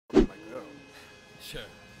Sure,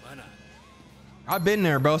 why not? I've been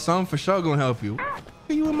there, bro, so I'm for sure gonna help you. What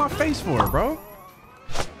are you in my face for, bro?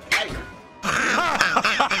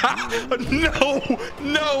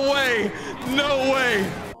 No way. No way.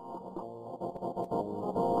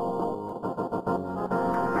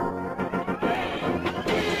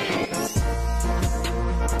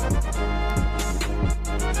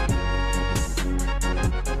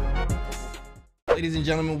 Ladies and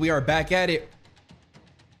gentlemen, we are back at it.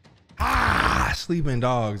 Sleeping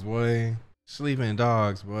dogs, boy. Sleeping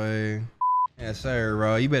dogs, boy. Yes, sir,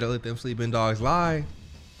 bro. You better let them sleeping dogs lie.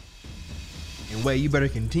 And wait, you better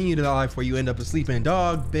continue to lie before you end up a sleeping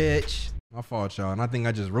dog, bitch. My fault, y'all. And I think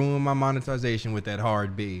I just ruined my monetization with that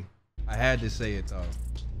hard B. I had to say it, though.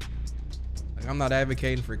 Like, I'm not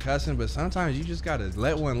advocating for cussing, but sometimes you just gotta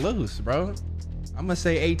let one loose, bro. I'm gonna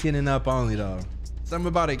say 18 and up only, though. Something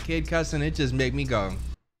about a kid cussing, it just make me go.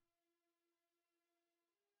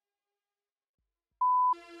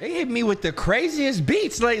 They hit me with the craziest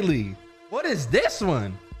beats lately. What is this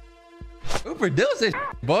one? Who produced this,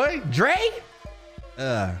 boy? Dre?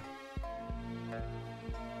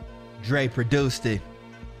 Dre produced it.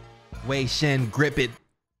 Wei Shen grip it.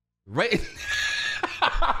 Right.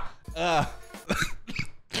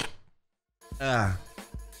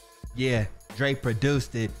 Yeah, Dre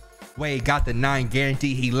produced it. Wei got the 9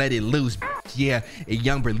 guarantee, he let it loose. Yeah, a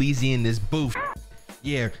young Berleezy in this booth.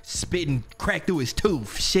 Yeah, spitting crack through his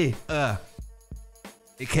tooth. Shit.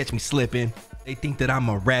 They catch me slipping. They think that I'm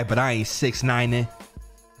a rat, but I ain't 6'9".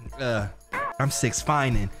 I'm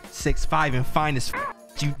 6'5" 6'5" and fine as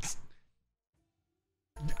you.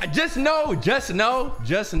 Just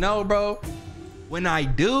know, bro. When I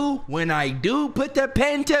do put the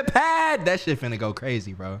pen to pad, that shit finna go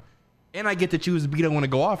crazy, bro. And I get to choose the beat I want to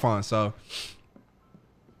go off on. So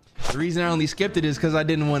the reason I only skipped it is because I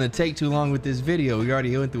didn't want to take too long with this video. We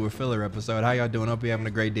already went through a filler episode. How y'all doing? Hope you're having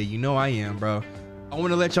a great day. You know I am, bro. I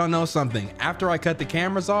want to let y'all know something. After I cut the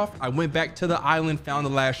cameras off, I went back to the island, found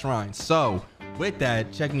the last shrine. So with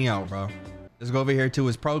that, check me out, bro. Let's go over here to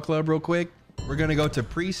his pro club real quick. We're gonna go to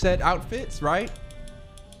preset outfits, right?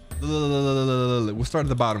 We'll start at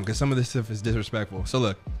the bottom because some of this stuff is disrespectful. So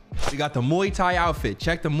look, we got the Muay Thai outfit.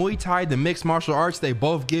 Check the Muay Thai, the mixed martial arts. They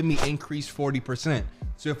both give me increased 40%.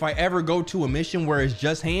 So if I ever go to a mission where it's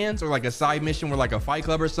just hands, or like a side mission where like a fight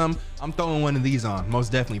club or something, I'm throwing one of these on.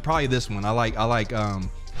 Most definitely, probably this one. I like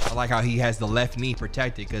how he has the left knee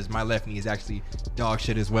protected because my left knee is actually dog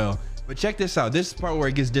shit as well. But check this out. This is the part where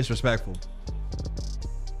it gets disrespectful.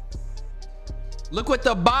 Look what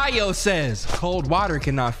the bio says. Cold water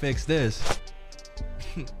cannot fix this.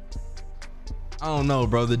 I don't know,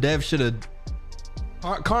 bro. The dev should have.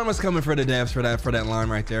 Karma's coming for the devs for that line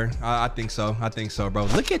right there. I think so. I think so, bro.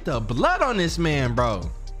 Look at the blood on this man, bro.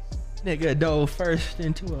 Nigga dove first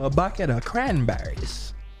into a bucket of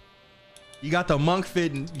cranberries. You got the monk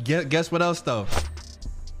fit. And guess what else though?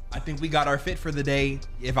 I think we got our fit for the day.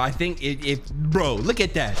 Bro, look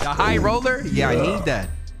at that. The high roller. Yeah, I need that.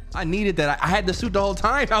 I needed that. I had the suit the whole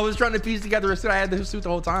time. I was trying to piece together a suit. I had the suit the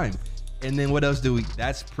whole time. And then what else do we?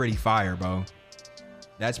 That's pretty fire, bro.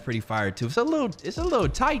 That's pretty fire too. It's a little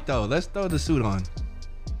tight though. Let's throw the suit on.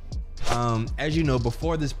 As you know,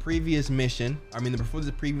 before this previous mission, before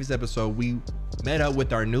this previous episode, we met up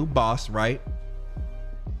with our new boss, right?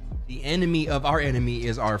 The enemy of our enemy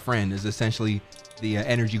is our friend, is essentially the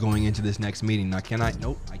energy going into this next meeting. Now,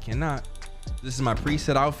 nope, I cannot. This is my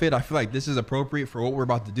preset outfit. I feel like this is appropriate for what we're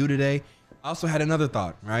about to do today. I also had another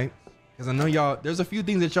thought, right? Because I know y'all, there's a few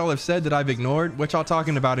things that y'all have said that I've ignored. What y'all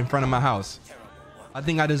talking about in front of my house? I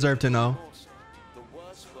think I deserve to know.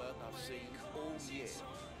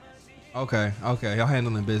 Okay, y'all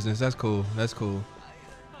handling business. That's cool. Let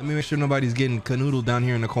me make sure nobody's getting canoodled down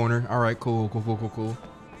here in the corner. All right, cool.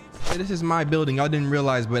 Hey, this is my building. Y'all didn't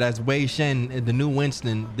realize, but as Wei Shen, the new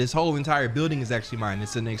Winston, this whole entire building is actually mine.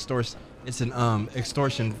 It's an extortion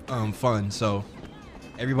fund. So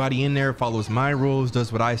everybody in there follows my rules,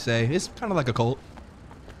 does what I say. It's kind of like a cult.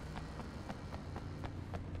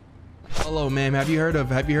 Hello, ma'am. Have you heard of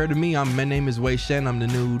me? My name is Wei Shen. I'm the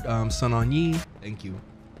new Sun On Yi. Thank you.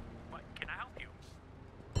 What can I help you?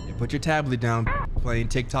 Yeah, put your tablet down. Playing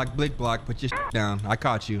TikTok Blick Block. Put your down. I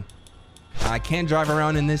caught you. I can't drive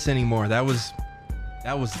around in this anymore. That was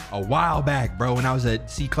a while back, bro. When I was a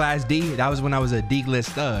C-Class D. That was when I was a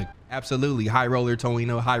D-list thug. Absolutely. High roller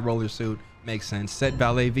Torino, high roller suit. Makes sense. Set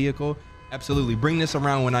valet vehicle. Absolutely. Bring this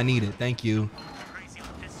around when I need it. Thank you.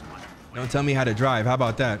 Don't tell me how to drive. How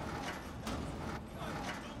about that?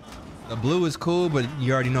 The blue is cool, but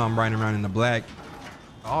you already know I'm riding around in the black.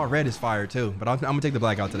 All red is fire too, but I'm gonna take the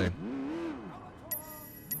black out today.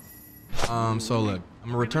 So look, I'm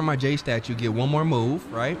gonna return my J statue, get one more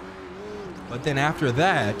move, right? But then after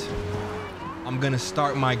that, I'm gonna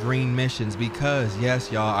start my green missions because,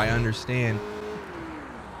 yes, y'all, I understand.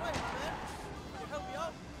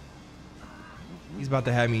 He's about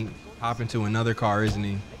to have me hop into another car, isn't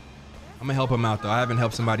he? I'm gonna help him out though. I haven't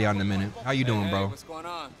helped somebody out in a minute. How you doing, bro? What's going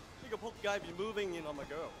on? Guy be moving in on my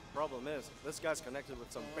girl. Problem is, this guy's connected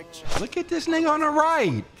with some big shit. Look at this nigga on the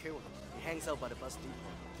right. He hangs out by the bus depot,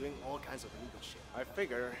 doing all kinds of illegal shit. I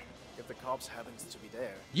figure if the cops happens to be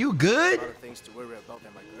there, you good? a lot of things to worry about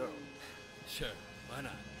than my girl. Sure, why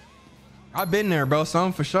not? I've been there, bro, so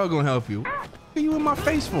I'm for sure gonna help you. What are you in my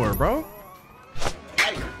face for, bro?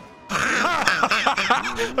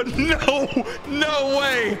 No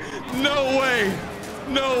way, no way,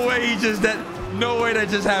 no way. He just no way that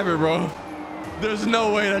just happened, bro. There's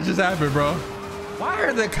no way that just happened, bro. Why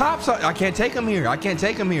are the cops? I can't take him here. I can't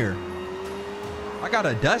take him here. I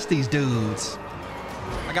gotta dust these dudes.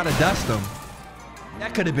 I gotta dust them.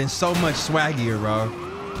 That could have been so much swaggier, bro.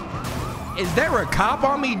 Is there a cop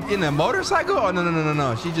on me in a motorcycle? Oh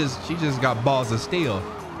no. She just got balls of steel.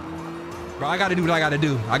 Bro, I gotta do what I gotta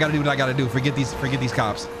do. I gotta do what I gotta do. Forget these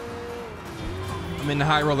cops. I'm in the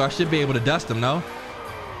high roller. I should be able to dust them, no?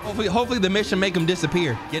 Hopefully the mission make them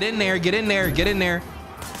disappear. Get in there, get in there, get in there.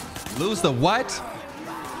 Lose the what?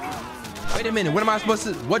 Wait a minute, what am I supposed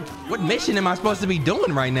to, what mission am I supposed to be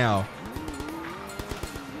doing right now?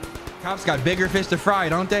 Cops got bigger fish to fry,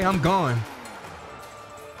 don't they? I'm gone.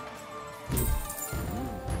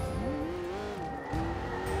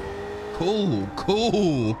 Cool.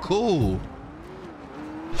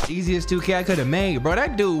 Easiest 2K I could have made, bro.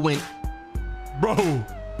 That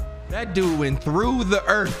dude went through the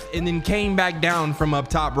earth and then came back down from up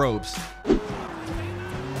top ropes.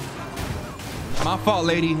 My fault,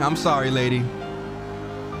 lady. I'm sorry, lady.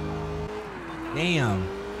 Damn.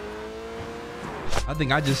 I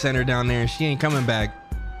think I just sent her down there and she ain't coming back.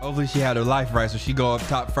 Hopefully she had her life right, so she go up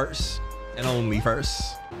top first and only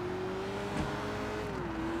first.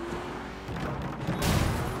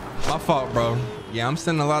 My fault, bro. Yeah, I'm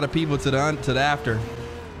sending a lot of people to the after.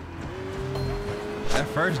 That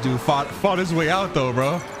first dude fought his way out though,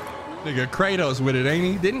 bro. Nigga, Kratos with it, ain't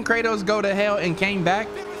he? Didn't Kratos go to hell and came back?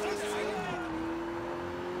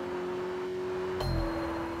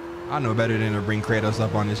 I know better than to bring Kratos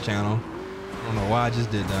up on this channel. I don't know why I just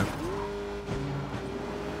did that.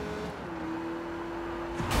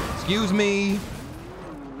 Excuse me.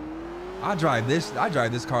 I drive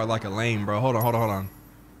this car like a lame, bro. Hold on.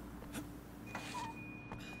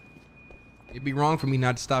 It'd be wrong for me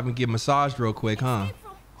not to stop and get massaged real quick, huh?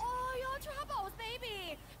 From all your troubles,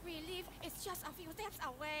 baby. Relief is just a few steps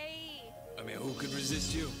away. I mean, who could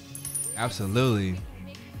resist you? Absolutely.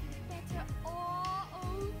 Make it better all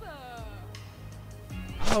over.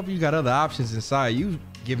 I hope you got other options inside. You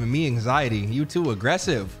giving me anxiety. You too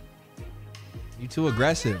aggressive. You too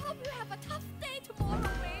aggressive. I hope you have a tough day tomorrow,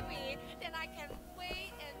 baby. Then I can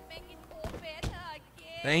wait and make it all better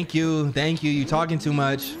again. Thank you. You talking too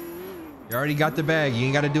much. You already got the bag. You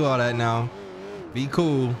ain't got to do all that now. Be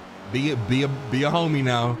cool. Be a homie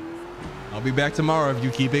now. I'll be back tomorrow if you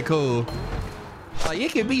keep it cool. Like,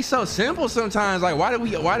 it can be so simple sometimes. Like, why do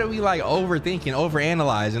we like overthink and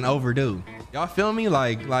overanalyze and overdo? Y'all feel me?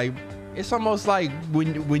 Like it's almost like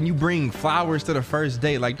when you bring flowers to the first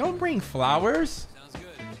date. Like, don't bring flowers. Sounds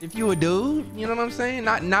good. If you a dude, you know what I'm saying?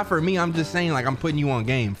 Not for me. I'm just saying, like, I'm putting you on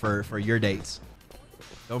game for your dates.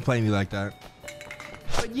 Don't play me like that.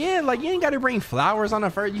 But yeah, like, you ain't got to bring flowers on the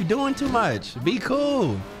first. You doing too much. Be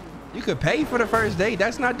cool. You could pay for the first date.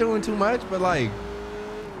 That's not doing too much. But like,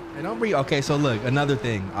 and don't bring. Okay, so look, another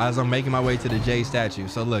thing. As I'm making my way to the J statue.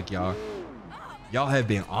 So look, y'all have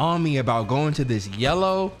been on me about going to this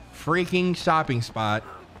yellow freaking shopping spot,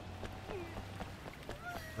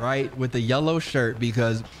 right, with the yellow shirt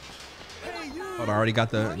because. Hold on, I already got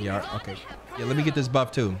the. Yeah, okay. Yeah, let me get this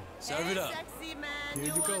buff too. Serve it up. Here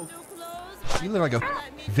you go. You look like a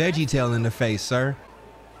veggie tail in the face, sir.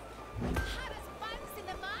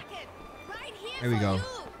 There we go.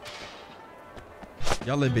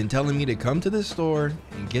 Y'all have been telling me to come to the store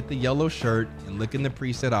and get the yellow shirt and look in the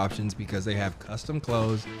preset options because they have custom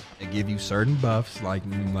clothes that give you certain buffs like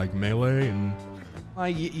melee and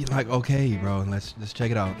like okay, bro, let's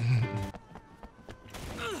check it out.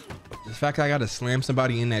 The fact I gotta slam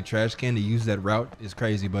somebody in that trash can to use that route is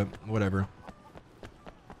crazy, but whatever.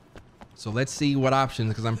 So let's see what options,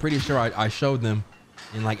 because I'm pretty sure I showed them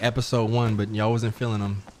in like episode 1, but y'all wasn't feeling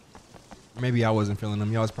them. Maybe I wasn't feeling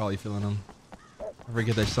them. Y'all was probably feeling them. I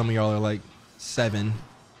forget that some of y'all are like 7,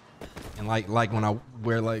 and like when I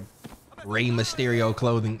wear like Rey Mysterio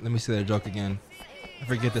clothing. Let me see that joke again. I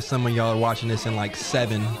forget that some of y'all are watching this in like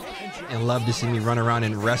 7 and love to see me run around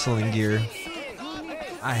in wrestling gear.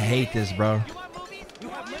 I hate this, bro.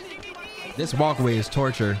 This walkway is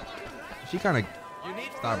torture. She kind of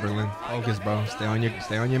stop, Berlin. Focus, bro. Stay on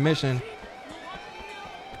your mission.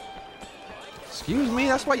 Excuse me.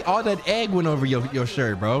 That's why all that egg went over your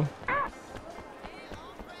shirt, bro.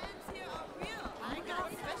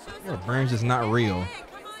 Your burns is not real.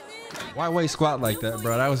 Why weight squat like that,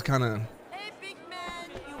 bro? That was kind of.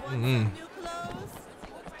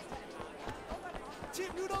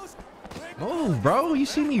 Move, bro. You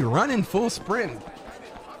see me running full sprint.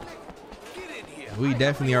 We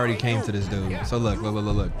definitely already came to this dude. So look.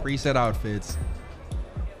 Preset outfits.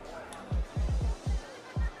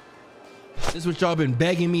 This is what y'all been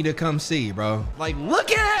begging me to come see, bro. Like,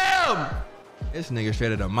 look at him! This nigga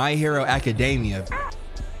straight out of My Hero Academia.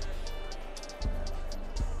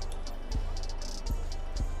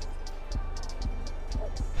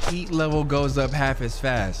 Heat level goes up half as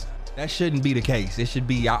fast. That shouldn't be the case. It should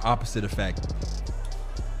be opposite effect.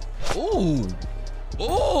 Ooh.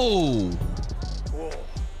 Ooh.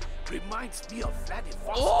 Reminds me of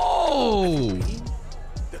Vladivostok. Oh.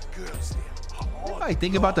 The girls there. I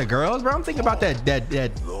think about the girls, bro. I'm thinking about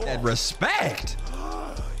that respect.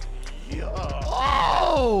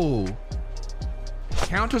 Oh.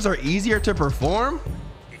 Counters are easier to perform.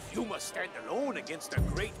 If you must stand alone against a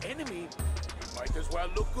great enemy, you might as well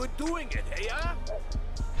look good doing it, hey?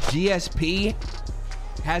 GSP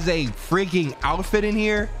has a freaking outfit in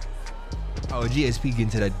here. Oh, GSP get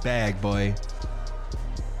into that bag, boy.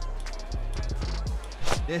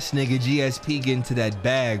 This nigga GSP get into that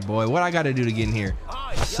bag, boy. What I gotta do to get in here?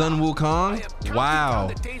 Sun Wukong?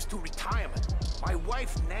 Wow.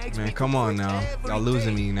 Man, come on now. Y'all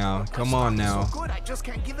losing me now. Come on now. I just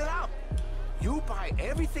can't give it up. You buy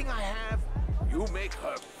everything I have. You make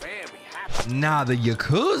her very happy. Nah, the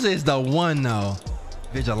Yakuza is the one though.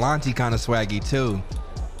 Vigilante kind of swaggy too.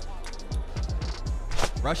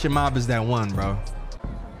 Russian Mob is that one, bro.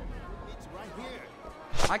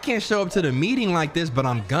 I can't show up to the meeting like this, but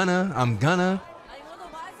I'm gonna.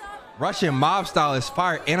 Russian Mob style is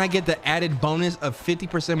fire, and I get the added bonus of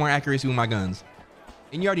 50% more accuracy with my guns.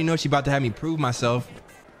 And you already know she about to have me prove myself.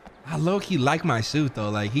 I low-key like my suit though.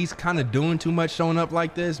 Like, he's kind of doing too much showing up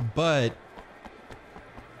like this, but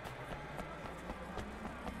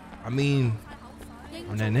I mean,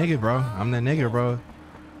 I'm that nigga, bro.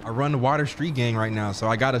 I run the Water Street Gang right now, so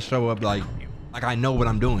I gotta show up like I know what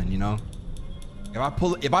I'm doing, you know. If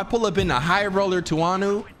I pull up in the High Roller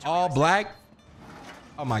Tuanu, all black,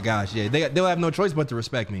 oh my gosh, yeah, they'll have no choice but to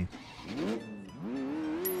respect me.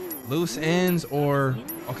 Loose ends or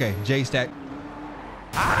okay, J stack.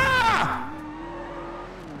 Ah!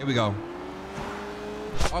 Here we go.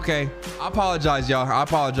 Okay, I apologize, y'all.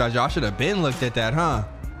 I should have been looked at that, huh?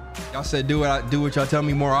 Y'all said do what y'all tell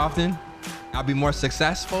me more often. I'll be more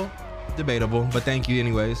successful. Debatable, but thank you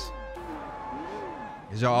anyways.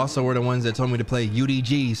 Cause y'all also were the ones that told me to play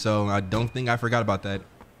UDG, so I don't think I forgot about that.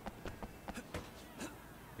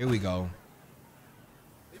 Here we go.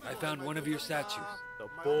 I found one of your statues. The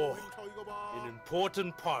boy, an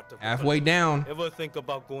important part of Halfway down. Ever think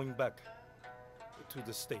about going back to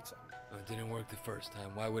the States? Oh, it didn't work the first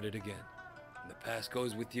time. Why would it again? And the past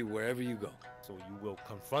goes with you wherever you go. So you will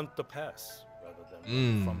confront the past rather than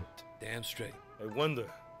run from it. Damn straight. I wonder,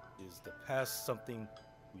 is the past something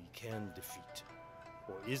we can defeat?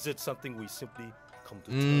 Or is it something we simply come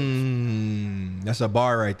to terms with? That's a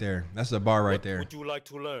bar right there. That's a bar right there. What would you like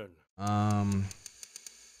to learn?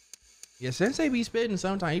 Yeah, Sensei be spitting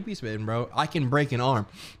sometimes. He be spitting, bro. I can break an arm.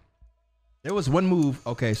 There was one move.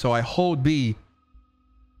 Okay, so I hold B.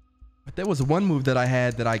 But there was one move that I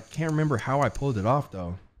had that I can't remember how I pulled it off,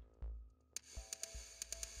 though.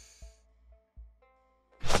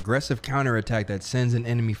 Aggressive counterattack that sends an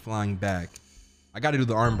enemy flying back. I got to do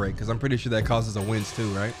the arm break because I'm pretty sure that causes a wince too,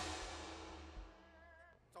 right?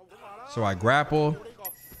 So I grapple,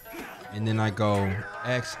 and then I go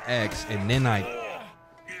XX, and then I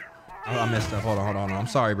messed up. Hold on. I'm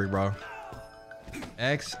sorry, big bro.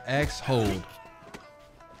 XX hold.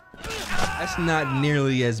 That's not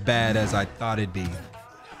nearly as bad as I thought it'd be.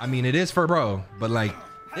 I mean, it is for bro, but like,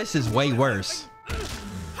 this is way worse.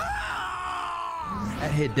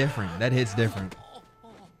 That hit different. That hits different.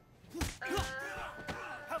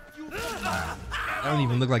 That don't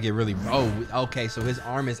even look like it really. Oh, okay. So his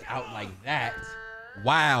arm is out like that.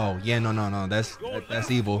 Wow. Yeah. No. That's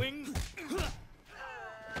evil.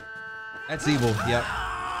 That's evil. Yep.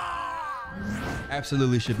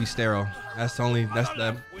 Absolutely should be sterile. That's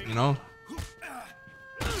the you know.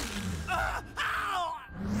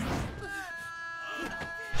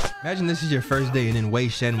 Imagine this is your first day and then Wei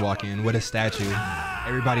Shen walk in with a statue.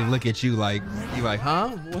 Everybody look at you like, huh?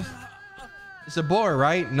 What? It's a boar,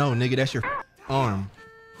 right? No, nigga, that's your arm.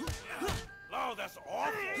 Oh, that's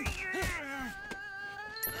awful.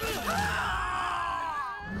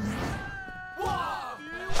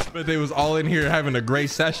 But they was all in here having a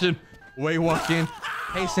great session. Wei walk in.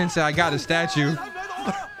 Hey, Sensei, I got a statue.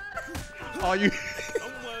 all you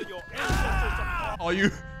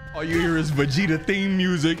hear is Vegeta theme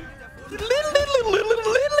music.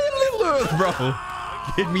 Bro,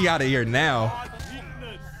 get me out of here now.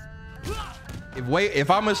 If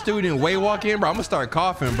I'm a student, Wei walk in, bro, I'm gonna start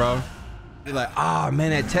coughing, bro. Be like, ah, man,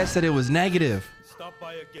 that test said it was negative. Stop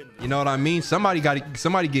by again. You know what I mean? Somebody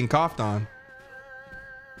getting coughed on.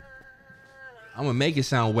 I'm gonna make it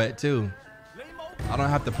sound wet too. I don't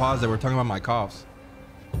have to pause it. We're talking about my coughs.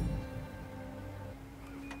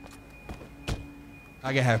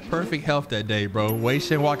 I can have perfect health that day, bro. Wei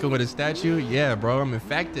Shen walking with a statue? Yeah, bro, I'm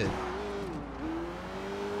infected.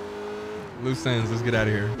 Loose ends, let's get out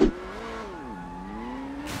of here.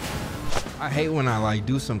 I hate when I like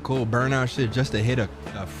do some cool burnout shit just to hit a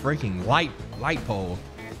freaking light pole.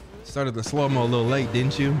 Started the slow-mo a little late,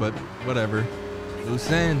 didn't you? But whatever. Loose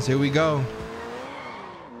ends, here we go.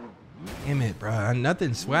 Damn it, bro.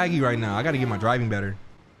 Nothing swaggy right now. I gotta get my driving better.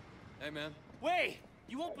 Hey, man. Wait,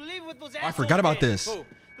 you won't believe what those I assholes forgot about did. this. Oh,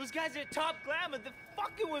 those guys are top glamour. They're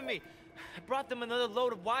fucking with me. I brought them another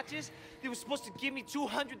load of watches. They were supposed to give me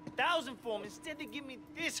 200,000 for them. Instead, they give me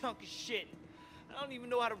this hunk of shit. I don't even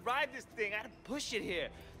know how to ride this thing. I had to push it here.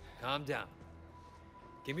 Calm down.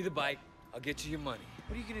 Give me the bike. I'll get you your money.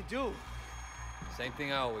 What are you gonna do? Same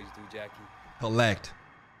thing I always do, Jackie. Collect.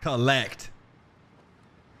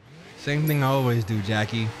 Same thing I always do,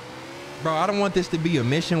 Jackie. Bro, I don't want this to be a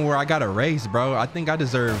mission where I got to race, bro. I think I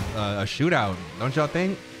deserve a shootout. Don't y'all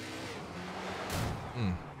think?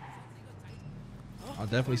 I'll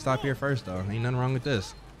definitely stop here first, though. Ain't nothing wrong with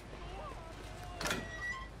this.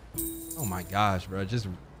 Oh my gosh, bro. Just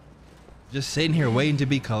sitting here waiting to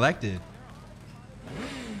be collected.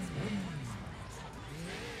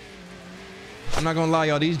 I'm not gonna lie,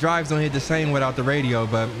 y'all. These drives don't hit the same without the radio,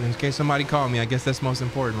 but in case somebody called me, I guess that's most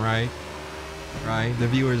important, right? Right? The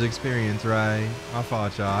viewer's experience, right? My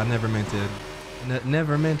fault, y'all. I never meant to.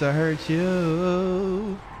 Never meant to hurt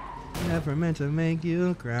you. Never meant to make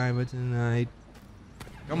you cry, but tonight.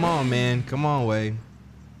 Come on, man. Come on, Wei.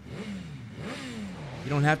 You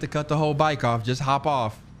don't have to cut the whole bike off. Just hop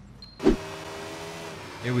off.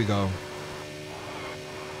 Here we go.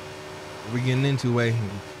 What are we getting into, Wei? You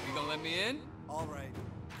gonna let me in? All right,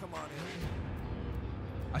 come on in.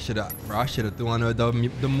 I should have threw on the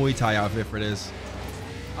Muay Thai outfit for this.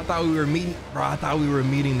 I thought we were meeting, bro. I thought we were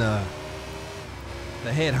meeting the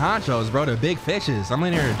head honchos, bro. The big fishes. I'm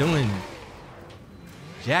in here doing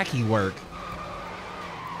Jackie work.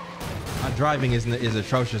 My driving is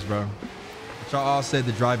atrocious, bro. But y'all all said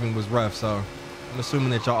the driving was rough, so I'm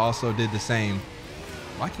assuming that y'all also did the same.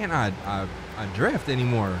 Why can't I drift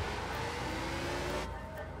anymore?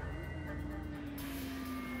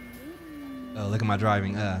 Oh, look at my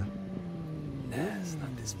driving. It's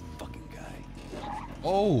not this fucking guy.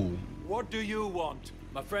 Oh. What do you want?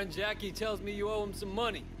 My friend Jackie tells me you owe him some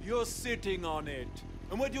money. You're sitting on it.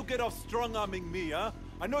 And where'd you get off strong-arming me, huh?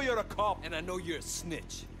 I know you're a cop. And I know you're a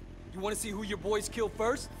snitch. You want to see who your boys kill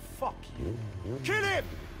first? Fuck you. Kill him!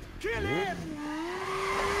 Kill him!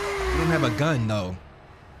 You don't have a gun, though.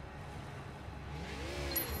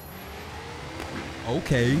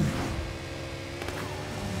 Okay.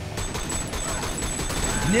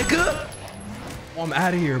 Nigga! Oh, I'm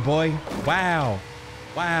out of here, boy. Wow.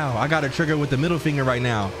 Wow. I got a trigger with the middle finger right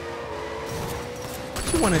now.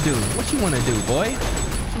 What you want to do? What you want to do, boy?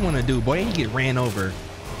 What you want to do, boy? You get ran over.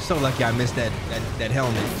 So lucky I missed that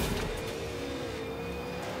helmet.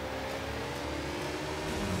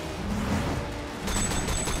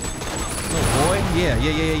 Oh, boy.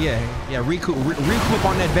 Yeah. Recoup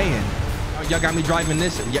on that van. Y'all got me driving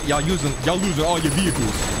this. Y'all losing all your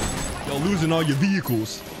vehicles. Y'all losing all your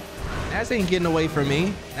vehicles. Naz ain't getting away from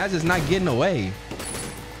me. Naz is not getting away.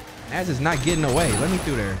 Naz is not getting away. Let me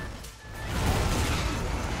through there.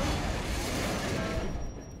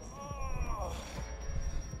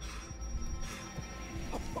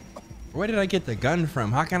 Where did I get the gun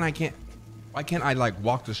from? Why can't I like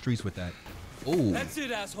walk the streets with that? Ooh. That's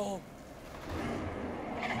it, asshole.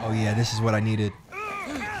 Oh yeah, this is what I needed.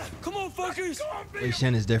 Come on, fuckers. Wei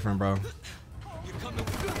Shen is different, bro.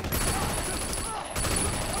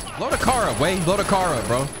 Blow the car up, Wei. Blow the car up,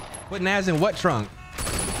 bro. Put Naz in what trunk?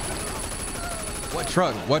 What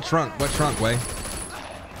trunk? What trunk? What trunk, Wei?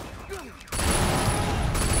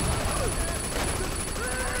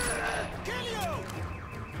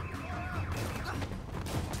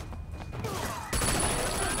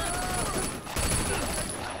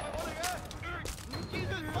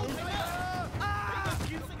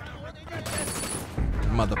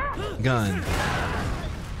 mother gun.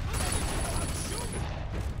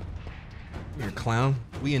 Here, clown.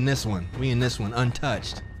 We in this one. We in this one,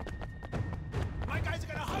 untouched. My guys are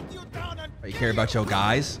gonna hunt you down and You care about your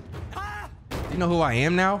guys? You know who I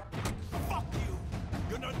am now? fuck you.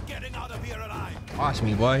 You're not getting out of here alive. Watch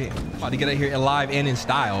me, boy. About to get out here alive and in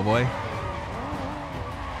style, boy.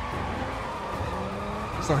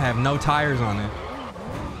 This don't have no tires on it.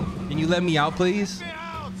 Can you let me out, please? Get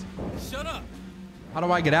out. Shut up. How do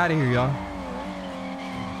I get out of here, y'all?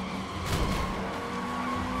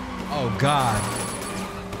 Oh, God.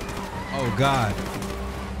 Oh, God.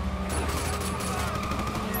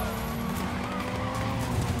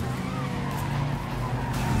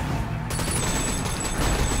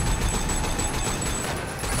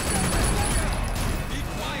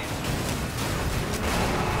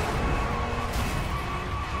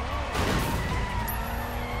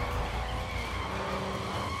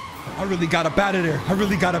 I really got up out of there. I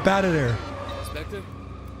really got up out of there. Inspector,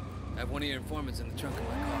 I have one of your informants in the trunk of my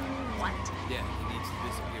car. What? Yeah, he needs to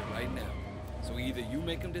disappear right now. So either you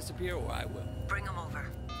make him disappear or I will. Bring him over.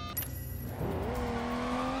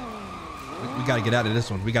 We gotta get out of this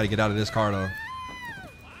one. We gotta get out of this car, though.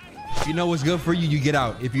 If you know what's good for you, you get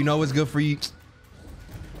out. If you know what's good for you.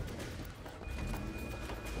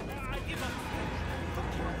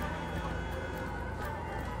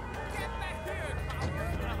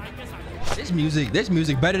 This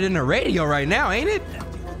music better than the radio right now, ain't it?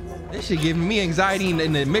 This shit giving me anxiety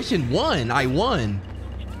in the mission 1. I won.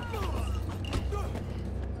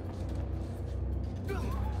 Your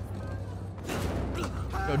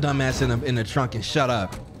dumbass in the trunk and shut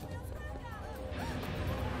up.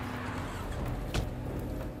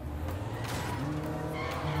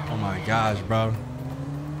 Oh my gosh, bro.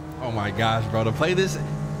 Oh my gosh, bro. To play this,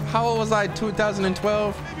 how old was I?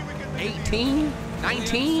 2012? 18?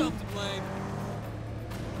 19?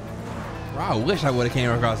 Bro, I wish I would have came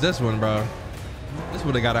across this one, bro. This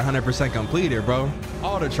would have got 100% completed, bro.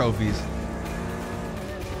 All the trophies.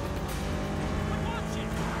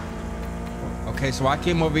 Okay, so I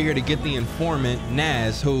came over here to get the informant,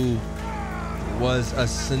 Naz, who was a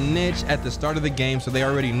snitch at the start of the game, so they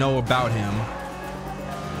already know about him.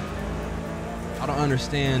 I don't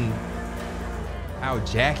understand how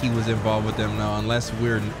Jackie was involved with them, though, unless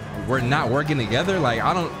we're not working together. Like,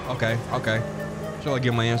 I don't. Okay. Sure, I'll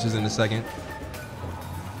get my answers in a second.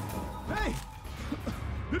 Hey!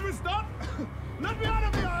 Did we stop? Let me out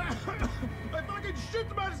of here! I fucking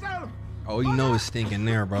shit myself! Oh, you know it's stinking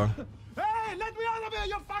there, bro. Hey, let me out of here,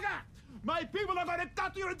 you fucker! My people are gonna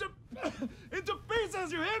cut you into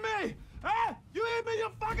pieces, you hear me? Huh? You hear me,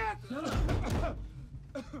 you fucker?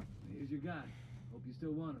 Here's your guy. Hope you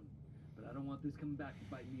still want him. But I don't want this coming back to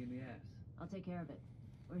bite me in the ass. I'll take care of it.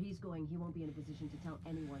 Where he's going, he won't be in a position to tell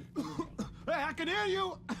anyone anything. Hey, I can hear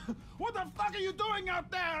you! What the fuck are you doing out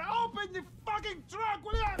there? Open the fucking trunk,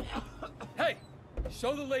 will you? Hey,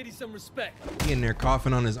 show the lady some respect. He in there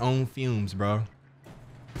coughing on his own fumes, bro.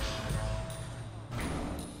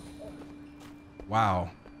 Wow.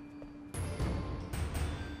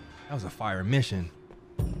 That was a fire mission.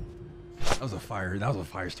 That was a fire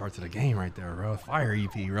start to the game right there, bro. Fire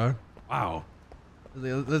EP, bro. Wow.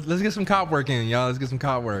 Let's get some cop work in, y'all. Let's get some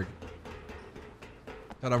cop work.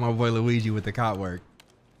 Shout out my boy Luigi with the cop work.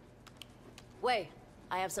 Wait,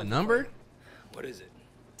 I have A something. number? What is it?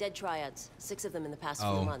 Dead triads. 6 of them in the past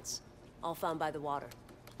few months. All found by the water.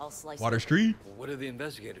 All sliced. Water Street? Well, what do the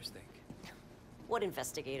investigators think? What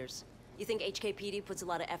investigators? You think HKPD puts a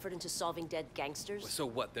lot of effort into solving dead gangsters? So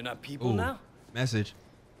what? They're not people Ooh, now? message.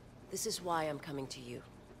 This is why I'm coming to you.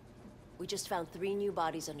 We just found 3 new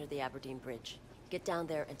bodies under the Aberdeen Bridge. Get down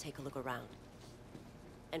there and take a look around.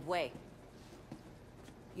 And wait.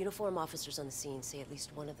 Uniform officers on the scene say at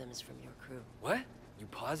least one of them is from your crew. What? You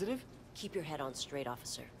positive? Keep your head on straight,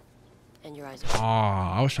 officer. And your eyes Oh, open.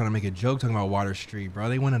 I was trying to make a joke talking about Water Street, bro.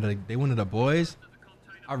 They wanted the boys.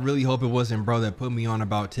 I really hope it wasn't bro that put me on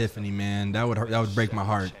about Tiffany, man. That would break my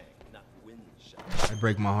heart. That'd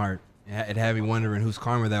break my heart. It had me wondering whose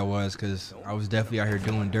karma that was, because I was definitely out here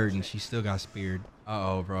doing dirt and she still got speared.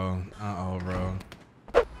 Uh-oh, bro. Uh-oh, bro.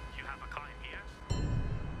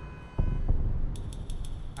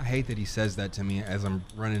 I hate that he says that to me as I'm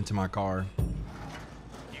running to my car.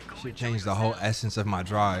 Should change the whole essence of my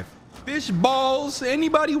drive. Fish balls!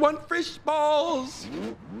 Anybody want fish balls?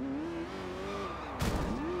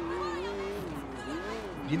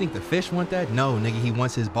 You think the fish want that? No, nigga, he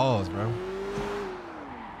wants his balls, bro.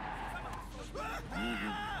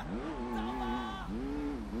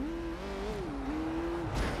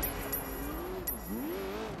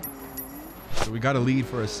 So we got a lead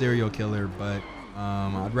for a serial killer, but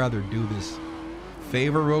I'd rather do this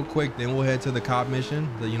favor real quick, then we'll head to the cop mission.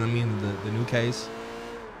 You know what I mean? The new case.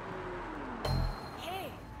 Hey,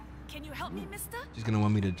 can you help me, mister? She's gonna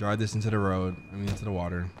want me to drive this into the road. I mean, into the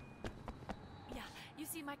water. Yeah, you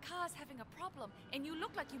see, my car's having a problem, and you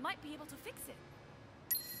look like you might be able to fix it.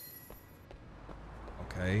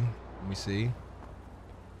 Okay, let me see.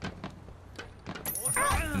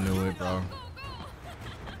 I knew it, bro.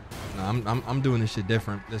 Nah, I'm doing this shit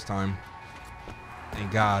different this time.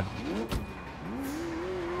 Thank God.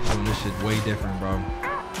 I'm doing this shit way different, bro.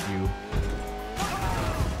 You.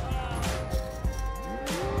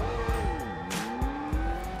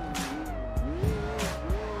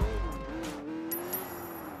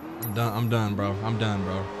 I'm done, bro. I'm done,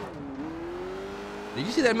 bro. Did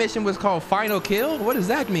you see that mission was called Final Kill? What does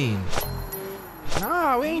that mean?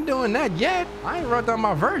 Nah, we ain't doing that yet. I ain't wrote down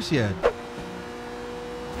my verse yet.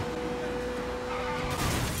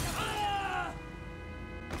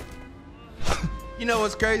 You know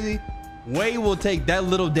what's crazy? Way will take that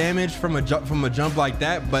little damage from a jump like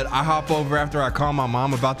that, but I hop over after I call my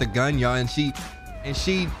mom about the gun, y'all, and he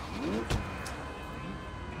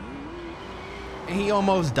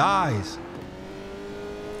almost dies.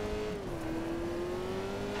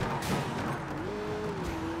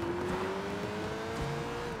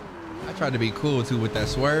 I tried to be cool too with that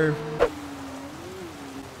swerve.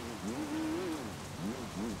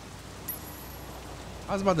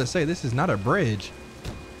 I was about to say, this is not a bridge.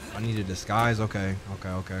 I need a disguise. Okay.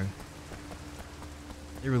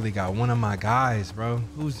 They really got one of my guys, bro.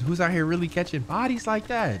 Who's out here really catching bodies like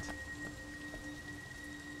that?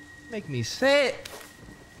 Make me sick.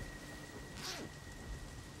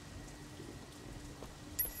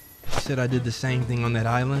 You said I did the same thing on that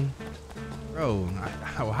island? Bro,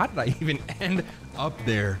 how did I even end up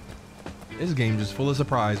there? This game just full of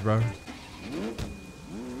surprise, bro.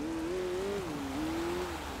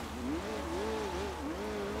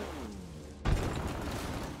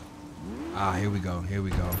 Ah, here we go.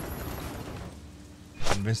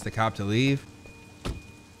 Convince the cop to leave.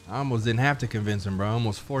 I almost didn't have to convince him, bro. I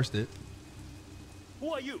almost forced it.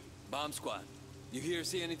 Who are you? Bomb squad. You hear or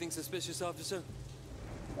see anything suspicious, officer?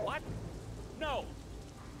 What? No.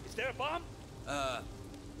 Is there a bomb?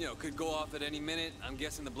 You know, could go off at any minute. I'm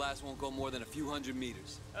guessing the blast won't go more than a few hundred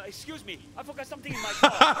meters. Excuse me. I forgot something in my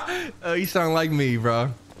car. You sound like me,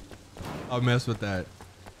 bro. I'll mess with that.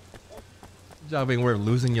 Job ain't worth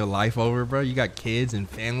losing your life over, bro. You got kids and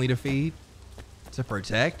family to feed, to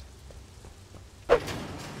protect.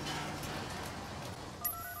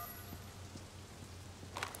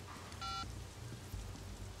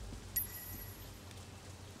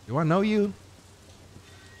 Do I know you?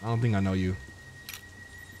 I don't think I know you.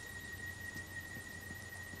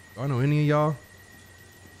 Do I know any of y'all?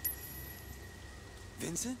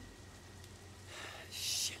 Vincent?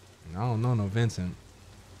 Shit. I don't know no Vincent.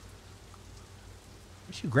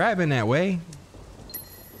 What you grabbing that way?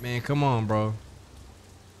 Man, come on, bro.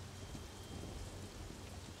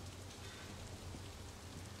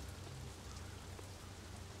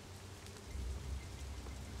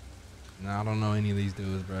 Nah, I don't know any of these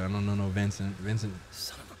dudes, bro. I don't know no Vincent.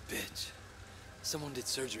 Son of a bitch. Someone did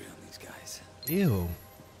surgery on these guys. Ew.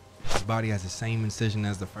 His body has the same incision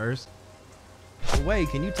as the first. But wait,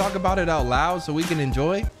 can you talk about it out loud so we can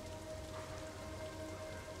enjoy?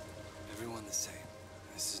 Everyone the same.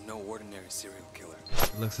 This is no ordinary serial killer.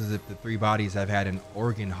 It looks as if the 3 bodies have had an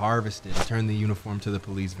organ harvested to turn the uniform to the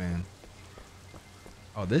police van.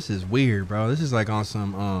 Oh, this is weird, bro. This is like on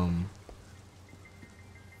some,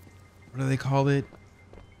 what do they call it?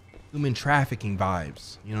 Human trafficking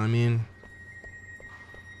vibes. You know what I mean?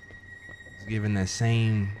 It's giving that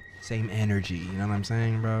same energy. You know what I'm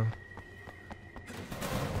saying, bro?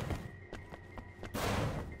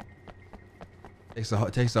 Takes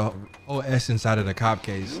the whole essence out of the cop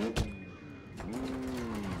case.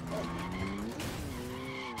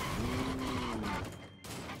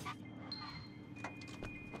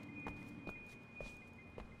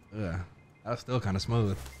 Ugh, that was still kind of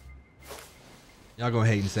smooth. Y'all gonna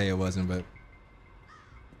hate and say it wasn't, but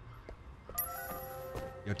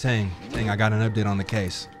yo, Tang, I got an update on the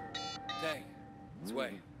case. Tang, it's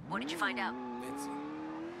Wei. What did you find out? Vincent.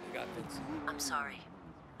 They got Vincent. I'm sorry.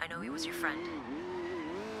 I know he was your friend.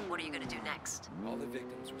 What are you gonna do next? All the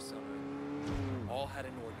victims were summoned. All had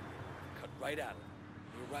an organ cut right out of them.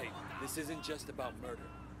 You're right. This isn't just about murder.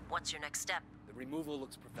 What's your next step? The removal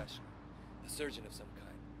looks professional. A surgeon of some kind.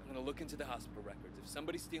 I'm gonna look into the hospital records. If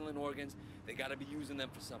somebody's stealing organs, they gotta be using them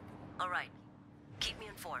for something. All right. Keep me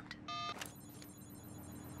informed.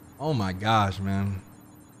 Oh my gosh, man.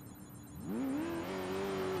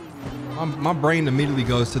 My brain immediately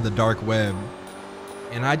goes to the dark web.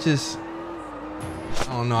 And I just,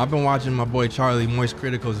 I don't know. I've been watching my boy Charlie Moist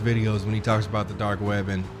Critical's videos when he talks about the dark web,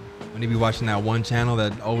 and when he be watching that one channel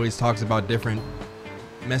that always talks about different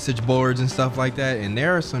message boards and stuff like that. And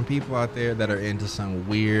there are some people out there that are into some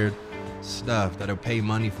weird stuff, that'll pay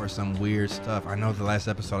money for some weird stuff. I know the last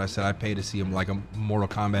episode I said I'd pay to see him like a Mortal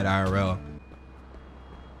Kombat IRL.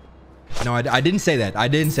 No, I didn't say that. I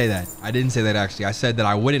didn't say that. I didn't say that actually. I said that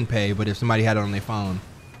I wouldn't pay, but if somebody had it on their phone.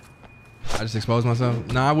 I just exposed myself?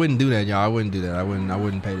 No, I wouldn't do that, y'all. I wouldn't do that. I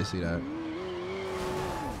wouldn't pay to see that.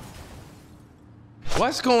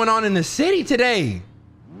 What's going on in the city today?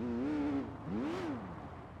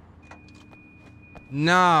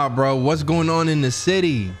 Nah, bro. What's going on in the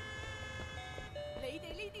city?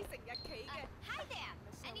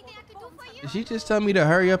 Did she just tell me to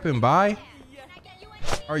hurry up and buy?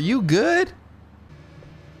 Are you good?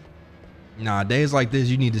 Nah, days like this,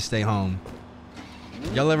 you need to stay home.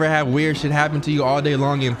 Y'all ever have weird shit happen to you all day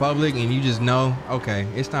long in public and you just know, okay,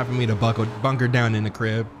 it's time for me to bunker down in the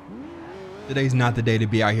crib. Today's not the day to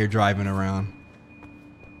be out here driving around.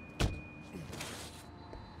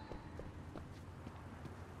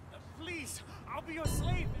 Please, I'll be your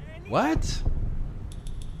slave. What?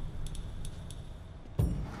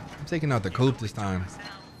 I'm taking out the coupe this time.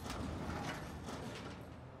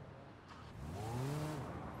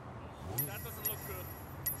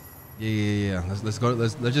 Yeah. Let's go.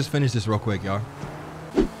 Let's just finish this real quick, y'all.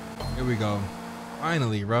 Here we go.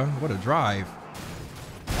 Finally, bro. What a drive.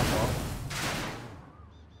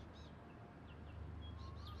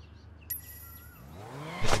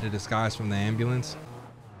 The disguise from the ambulance.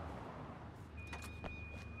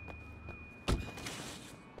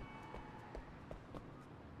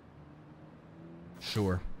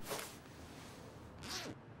 Sure.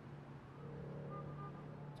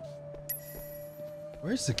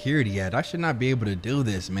 Where's security at? I should not be able to do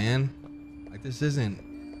this, man. Like, this ain't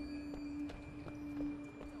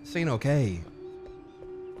okay.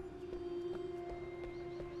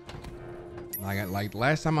 Like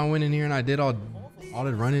last time I went in here and I did all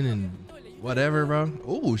the running and whatever, bro.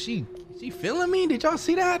 Oh, she feeling me? Did y'all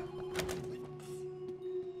see that?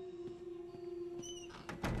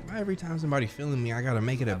 Why every time somebody feeling me, I gotta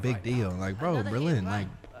make it a big deal? Like, bro, Berlin, like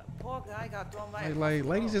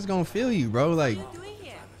ladies just gonna feel you, bro. Like,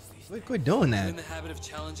 quit doing that. You in the habit of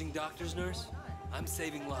challenging doctors, nurse? I'm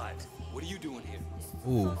saving lives. What are you doing here?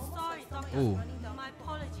 Ooh. Ooh. My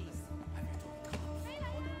apologies.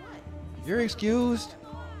 You're excused.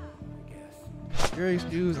 You're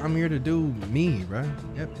excused. I'm here to do me, bro.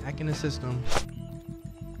 Yep, hacking the system.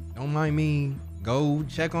 Don't mind me. Go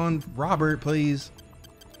check on Robert, please.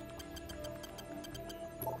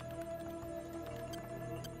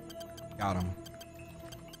 Got him.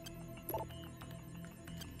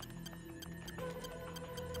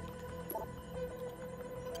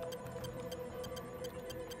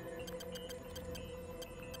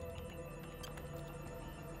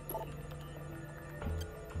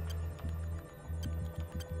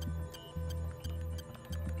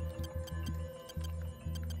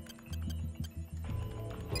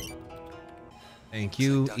 Thank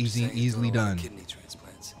you. Easily done. Kidney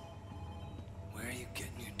transplants. Where are you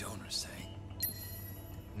getting your donors,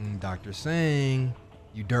 saying? Dr. Singh,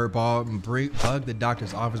 you dirtball, bug the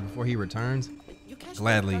doctor's office before he returns. You catch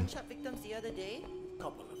Gladly. the gunshot victims the other day?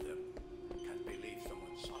 Couple of them. Can't believe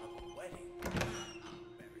someone shot up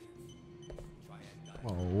a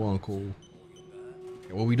wedding. Oh, uncle.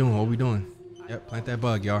 Okay, what we doing? What we doing? Yep, plant that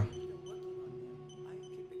bug, y'all.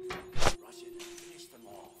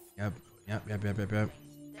 Yep.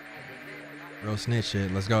 Real snitch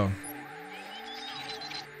shit. Let's go.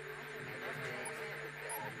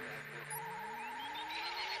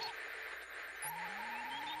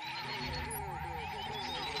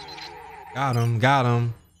 Got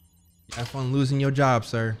him. Have fun losing your job,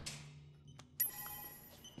 sir.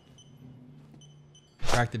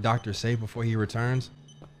 Crack the doctor safe before he returns.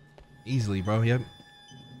 Easily, bro. Yep.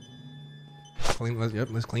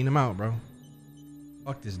 Let's clean him out, bro.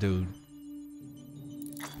 Fuck this dude.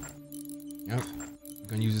 Yep. I'm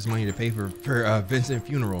gonna use this money to pay for Vincent's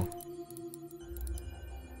funeral.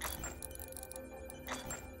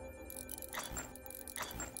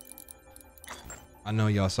 I know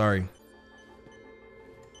y'all sorry.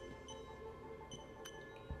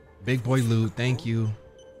 Big boy loot, thank you.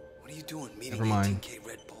 What are you doing meeting Never mind. 18K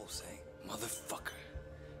Red Bulls, eh? Motherfucker.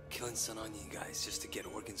 Killing Son on you guys just to get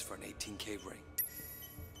organs for an 18K ring.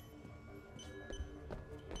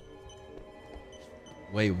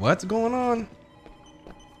 Wait, what's going on?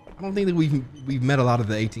 I don't think that we've met a lot of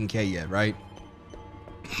the 18K yet, right?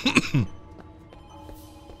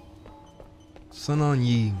 Sun On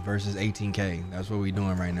Yi versus 18K. That's what we're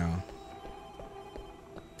doing right now.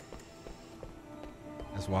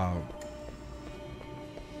 That's wild.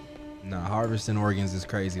 Nah, harvesting organs is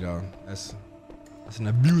crazy though. That's an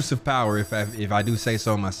abuse of power if I do say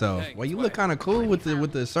so myself. Well, you look kind of cool with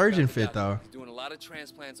the surgeon fit though. He's doing a lot of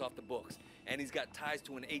transplants off the books, and he's got ties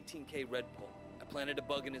to an 18K Red Bull. I planted a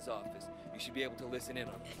bug in his office. You should be able to listen in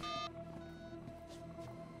on it.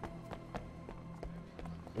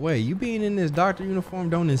 Wait, you being in this doctor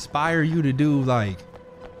uniform don't inspire you to do like,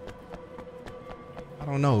 I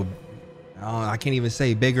don't know. I can't even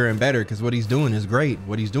say bigger and better because what he's doing is great.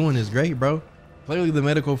 What he's doing is great, bro. Clearly the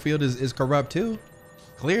medical field is corrupt too.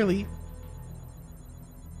 Clearly.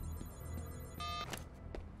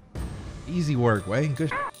 Easy work, way.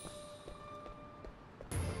 Good.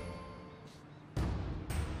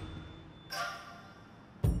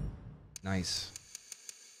 Nice.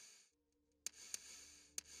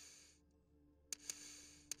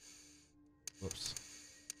 Whoops.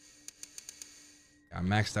 I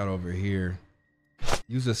maxed out over here.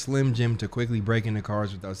 Use a Slim Jim to quickly break into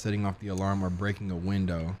cars without setting off the alarm or breaking a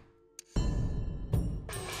window.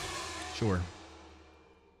 Sure.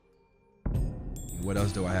 What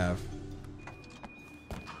else do I have?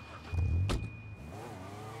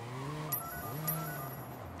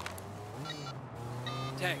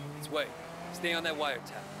 Tang, it's Wei. Stay on that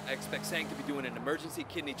wiretap. I expect Sang to be doing an emergency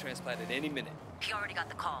kidney transplant at any minute. He already got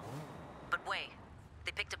the call. But wait,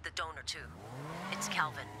 they picked up the donor too. It's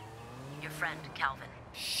Calvin. Your friend, Calvin.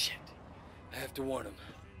 Shit. I have to warn him.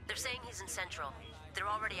 They're saying he's in Central. They're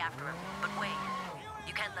already after him. But wait,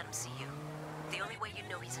 you can't let him see you. The only way you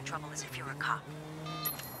know he's in trouble is if you're a cop.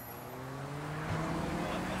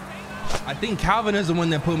 I think Calvin is the one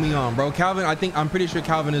that put me on, bro. Calvin, I'm pretty sure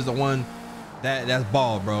Calvin is the one that's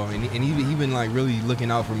bald, bro. And he been like really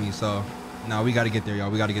looking out for me. So, nah, we got to get there,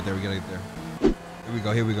 y'all. We got to get there. We got to get there. Here we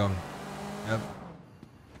go. Here we go. Yep.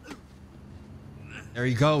 There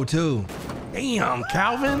you go, too. Damn,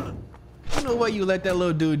 Calvin. You know what? You let that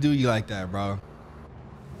little dude do you like that, bro.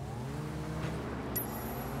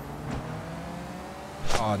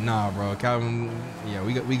 Oh, nah, bro. Calvin, yeah,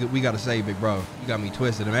 we got to save it, bro. You got me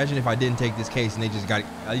twisted. Imagine if I didn't take this case and they just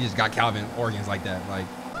got Calvin organs like that. Like,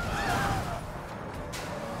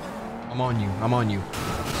 I'm on you. I'm on you.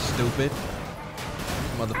 Stupid.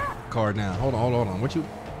 Mother card now. Hold on. What you?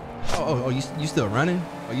 Oh, you still running?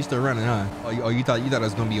 Oh, you still running, huh? Oh, you thought it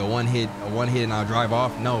was gonna be a one hit and I'll drive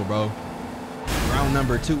off? No, bro. Round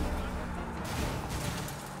number 2.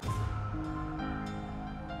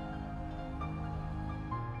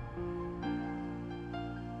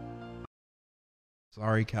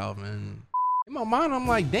 Sorry, Calvin. In my mind, I'm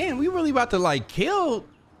like, damn, we really about to like kill.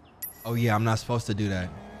 Oh yeah, I'm not supposed to do that.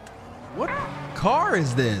 What car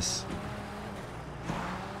is this?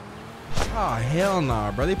 Oh, hell nah,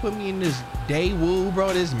 bro. They put me in this Daewoo,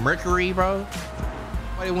 bro. This Mercury, bro.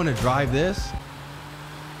 Why they want to drive this?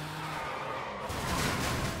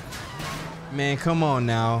 Man, come on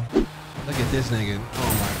now. Look at this nigga.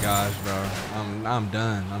 Oh my gosh, bro. I'm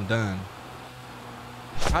done. I'm done.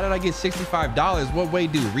 How did I get $65? What way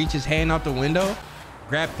do? Reach his hand out the window?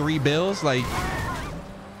 Grab 3 bills? Like,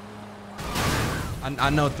 I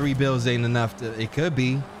know 3 bills ain't enough to, it could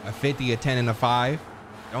be a 50, a 10, and a 5.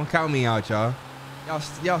 Don't count me out, y'all.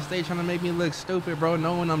 Y'all stay trying to make me look stupid, bro,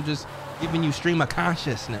 knowing I'm just giving you stream of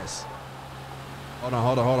consciousness. Hold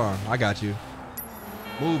on. I got you.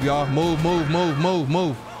 Move, y'all.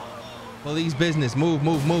 Move. Police business. Move.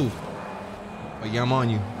 But yeah, I'm on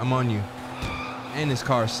you. And this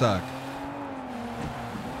car suck.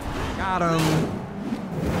 Got him.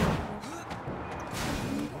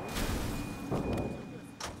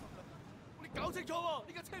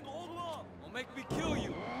 Don't make me kill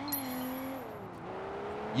you.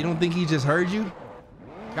 You don't think he just heard you?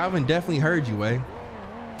 Calvin definitely heard you, eh?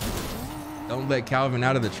 Don't let Calvin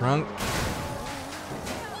out of the trunk.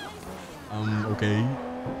 Okay.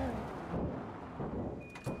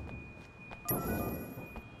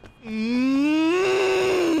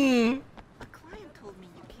 A client told me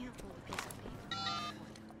you can't hold a piece of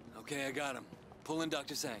paper. Okay, I got him. Pull in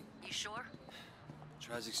Dr. Sang. You sure?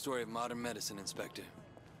 Tragic story of modern medicine, Inspector.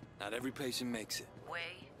 Not every patient makes it.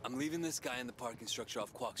 Way. I'm leaving this guy in the parking structure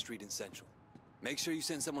off Quock Street in Central. Make sure you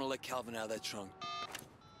send someone to let Calvin out of that trunk.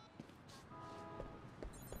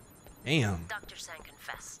 Damn. Dr. Sang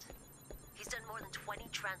confessed. He's done more than 20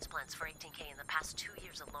 transplants for 18K in the past 2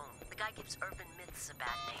 years alone. The guy gives urban myths a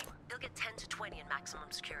bad name. He'll get 10 to 20 in maximum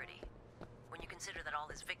security. When you consider that all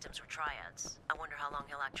his victims were triads, I wonder how long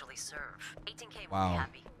he'll actually serve. 18K will be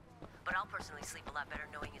happy. But I'll personally sleep a lot better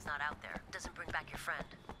knowing he's not out there. Doesn't bring back your friend.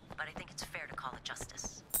 But I think it's fair to call it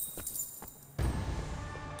justice.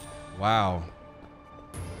 Wow.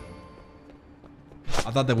 I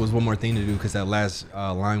thought there was one more thing to do because that last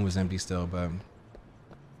line was empty still, but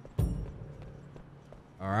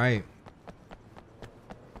all right.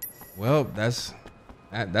 Well, that's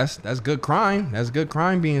good crime. That's good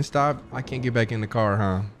crime being stopped. I can't get back in the car,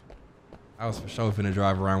 huh? I was for sure finna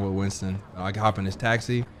drive around with Winston. I can hop in his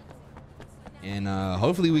taxi, and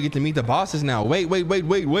hopefully we get to meet the bosses now. Wait.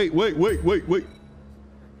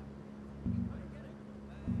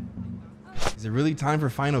 Is it really time for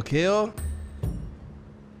final kill?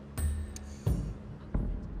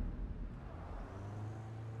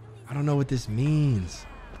 I don't know what this means.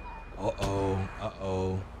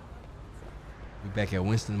 Uh-oh. We back at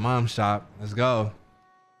Winston's mom's shop. Let's go.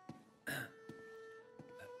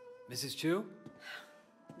 Mrs. Chu?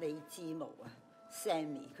 你知冇啊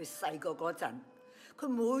 ？Sammy 佢細個嗰陣，佢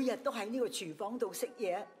每日都喺呢個廚房度食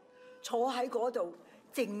嘢，坐喺嗰度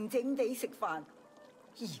靜靜地食飯。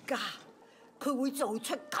而家佢會做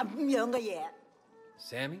出咁樣嘅嘢。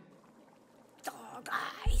Sammy? Dog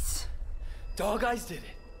eyes. Dog eyes did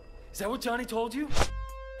it. Is that what Johnny told you?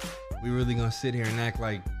 We really gonna sit here and act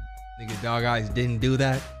like nigga Dog Eyes didn't do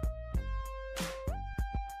that?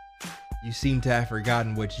 You seem to have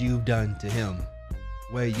forgotten what you've done to him.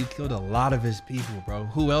 Wait, you killed a lot of his people, bro.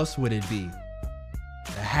 Who else would it be?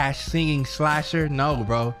 The hash singing slasher? No,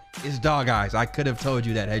 bro. It's Dog Eyes. I could have told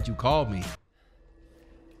you that had you called me.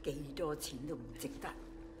 幾多錢都唔值得。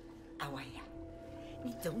阿威啊，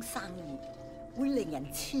呢種生意會令人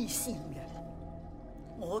黐線嘅。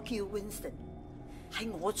我叫 Winston，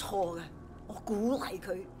 係我錯嘅，我鼓勵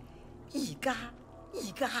佢。而家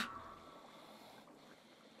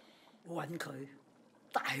揾佢，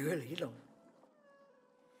帶佢嚟呢度。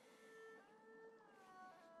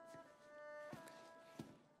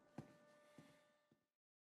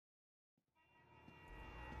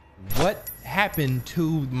What happened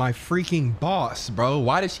to my freaking boss, bro?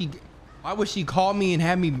 Why would she call me and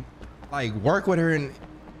have me like work with her, and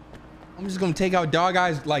I'm just gonna take out Dog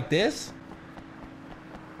Eyes like this?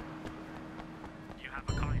 You have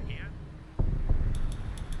a car in here?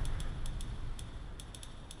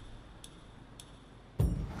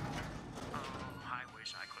 I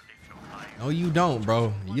wish I could lift your car. No, you don't,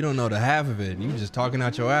 bro. You don't know the half of it. You just talking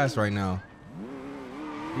out your ass right now.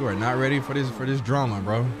 You are not ready for this drama,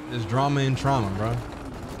 bro. This drama and trauma, bro.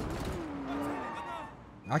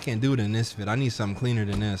 I can't do it in this fit. I need something cleaner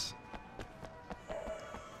than this.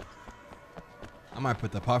 I might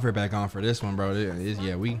put the puffer back on for this one, bro.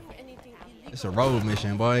 It's a road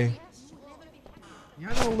mission, boy.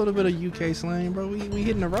 Y'all know a little bit of UK slang, bro. We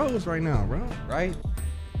hitting the roads right now, bro. Right?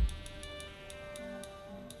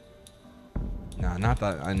 Nah, not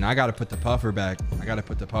that. I gotta put the puffer back.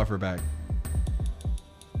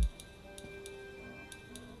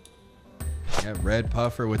 Yeah, red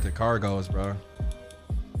puffer with the cargos, bro.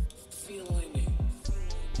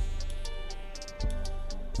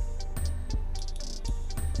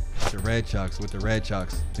 The red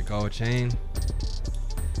chucks, the gold chain.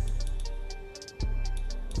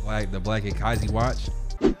 The black Akazi watch.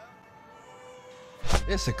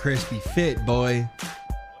 It's a crispy fit, boy.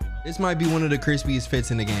 This might be one of the crispiest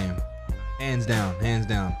fits in the game. Hands down.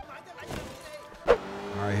 All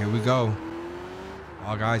right, here we go.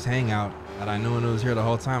 All guys hang out. Had I known it was here the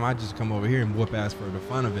whole time, I'd just come over here and whoop ass for the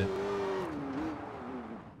fun of it.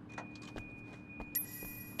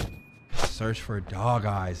 Search for Dog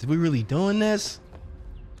Eyes. Are we really doing this?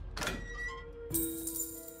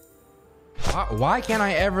 Why can't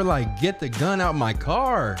I ever like get the gun out my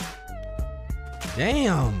car?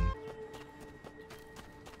 Damn.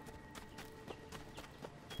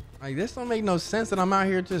 Like, this don't make no sense that I'm out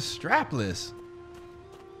here just strapless.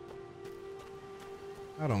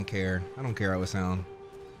 I don't care how it sounds.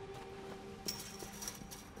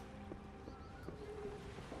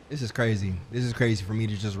 This is crazy. This is crazy for me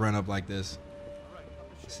to just run up like this.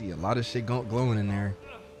 See a lot of shit glowing in there.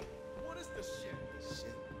 What is this shit?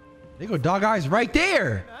 They go Dog Eyes right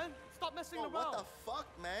there. Man, stop messing around. What the fuck,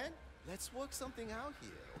 man? Let's work something out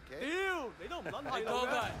here, okay? Ew, they don't run like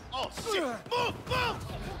that. Oh shit! Move!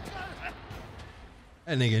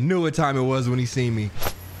 That nigga knew what time it was when he seen me.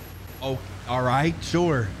 Oh, all right,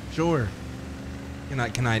 sure. Can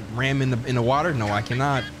I ram in the water? No, I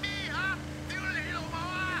cannot.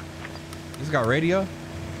 This got radio?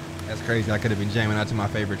 That's crazy. I could have been jamming out to my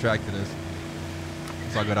favorite track to this.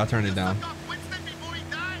 It's all good. I'll turn it down.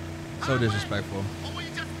 So disrespectful.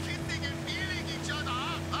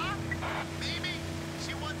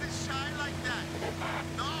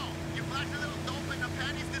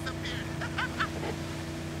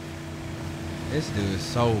 This dude is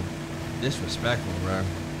so disrespectful, bro.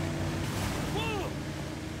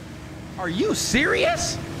 Are you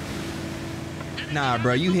serious? Nah,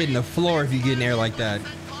 bro, you hitting the floor if you get in there like that.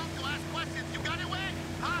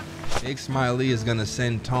 Big Smiley is gonna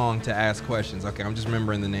send Tong to ask questions. Okay, I'm just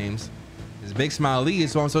remembering the names. This Big Smiley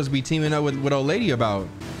is who I'm supposed to be teaming up with old lady about.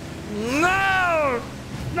 No!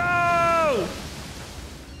 No!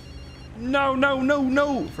 No, no, no,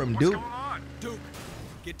 no! From Duke. What's going on? Duke,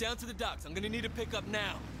 get down to the docks. I'm gonna need a pickup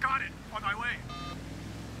now. Got it. On my way.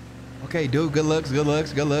 Okay, Duke, good looks, good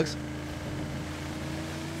looks, good looks.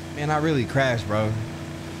 Man, I really crashed, bro.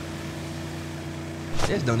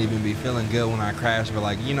 This don't even be feeling good when I crash, but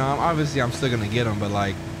like, you know, obviously I'm still gonna get them, but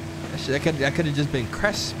like, that could have just been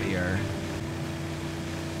crispier.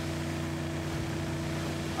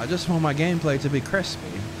 I just want my gameplay to be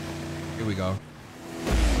crispy. Here we go.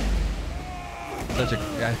 Such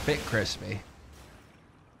a fit crispy.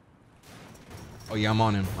 Oh yeah, I'm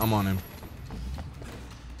on him. I'm on him.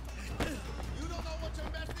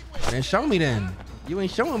 Man, show me then. You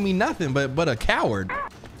ain't showing me nothing but a coward.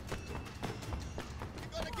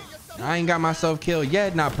 I ain't got myself killed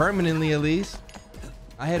yet, not permanently at least.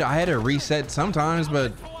 I had to reset sometimes,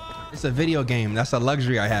 but it's a video game. That's a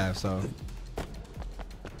luxury I have, so.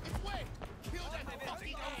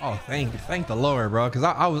 Oh, thank the Lord, bro, because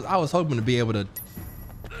I was hoping to be able to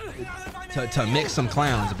mix some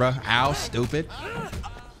clowns, bro. Ow, stupid.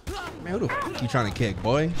 Man, who the fuck you trying to kick,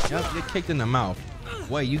 boy? Yep, get kicked in the mouth.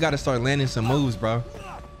 Wait, you got to start landing some moves, bro.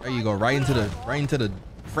 There you go, right into the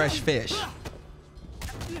fresh fish.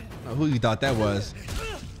 Oh, who you thought that was?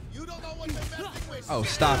 Oh,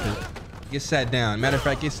 stop it. Get sat down. Matter of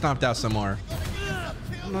fact, get stomped out some more.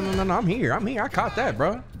 No, I'm here. I caught that,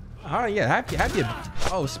 bro. Oh yeah, have you.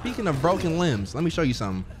 Oh, speaking of broken limbs, let me show you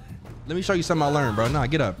something. Let me show you something I learned, bro. Nah,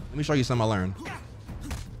 get up. Let me show you something I learned.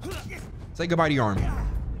 Say goodbye to your arm.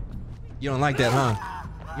 You don't like that, huh?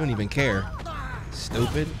 You don't even care.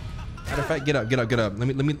 Stupid. Matter of fact, get up. Let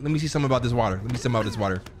me see something about this water. Let me see something about this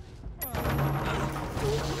water.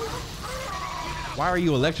 Why are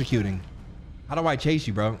you electrocuting? How do I chase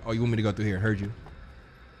you, bro? Oh, you want me to go through here? Heard you.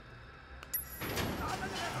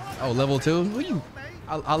 Oh, level 2? Who you?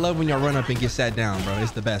 I love when y'all run up and get sat down, bro.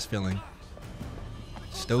 It's the best feeling.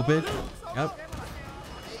 Stupid. Yep.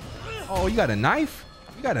 Oh, you got a knife?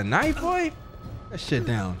 You got a knife, boy? That shit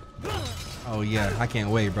down. Oh yeah, I can't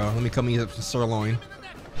wait, bro. Let me come eat up some sirloin.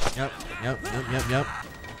 Yep.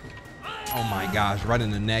 Oh my gosh, right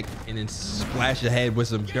in the neck, and then splash your head with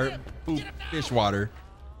some dirt poop fish water.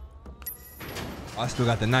 Oh, I still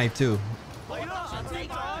got the knife too.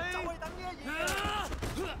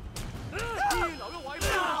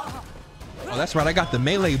 Oh, that's right, I got the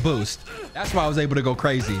melee boost. That's why I was able to go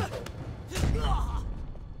crazy.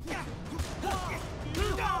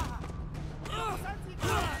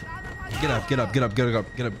 Get up.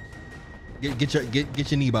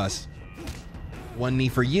 Get your knee bust. One knee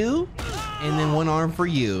for you, and then one arm for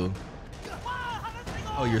you.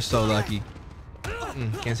 Oh, you're so lucky.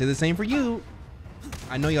 Can't say the same for you.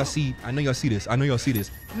 I know y'all see this.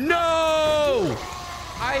 No!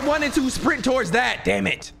 I wanted to sprint towards that, damn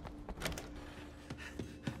it.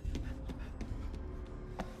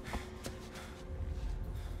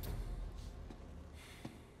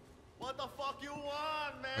 What the fuck you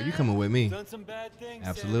want, man? Are you coming with me? Done some bad things.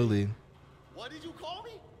 Absolutely. What did you call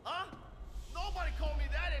me? Huh? Nobody called me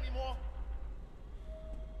that anymore.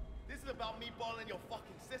 This is about me balling your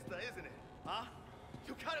fucking sister, isn't it? Huh?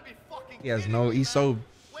 You gotta be fucking He has kidding no, me, he's man. so.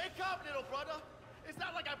 Wake up, little brother. It's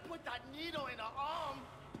not like I put that needle in her arm.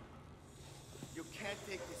 You can't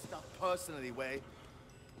take this stuff personally, Wei.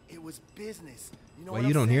 It was business. You know Wait, what you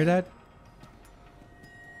I'm don't hear saying?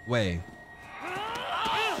 that? Wait.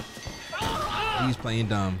 He's playing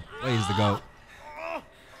dumb. Wei's the GOAT.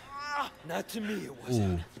 Not to me, it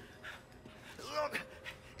wasn't. Ooh. Look,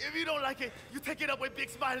 if you don't like it, you take it up with Big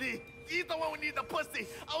Smiley. He's the one who needs the pussy.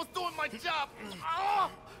 I was doing my job. Oh,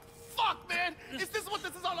 fuck, man. Is this what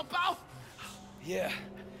this is all about? Yeah,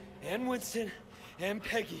 and Winston, and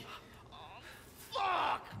Peggy.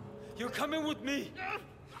 Fuck! You're coming with me.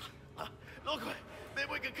 Look, maybe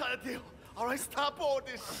we can cut a deal. All right, stop all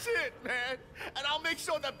this shit, man. And I'll make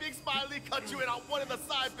sure that Big Smiley cuts you in on one of the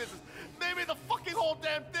side business. Maybe the fucking whole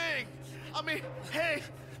damn thing. I mean, hey,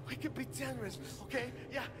 we can be generous, okay?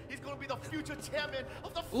 Yeah, he's gonna be the future chairman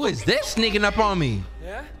of the. Who is this sneaking up on me?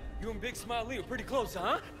 Yeah? You and Big Smiley are pretty close,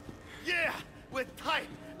 huh? Yeah, we're tight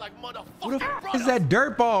like motherfucking Who the f brothers. is that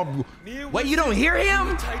dirtball? Wait, you don't hear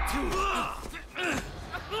him?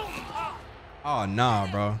 Oh, nah,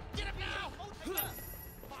 bro. Get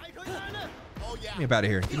me up out of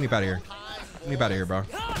here. Get me up out of here. Get me up out of here, bro.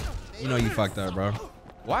 You know you fucked up, bro.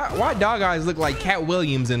 Why dog eyes look like Cat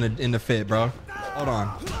Williams in the fit, bro? Hold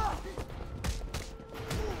on.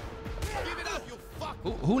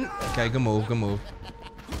 Who? Okay, good move, good move.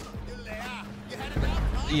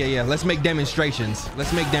 Yeah. Let's make demonstrations.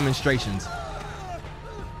 Let's make demonstrations.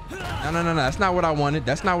 No. That's not what I wanted.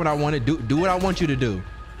 That's not what I wanted. Do what I want you to do.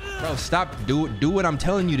 Bro, stop. Do what I'm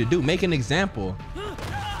telling you to do. Make an example.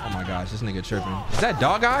 Oh my gosh, this nigga tripping. Is that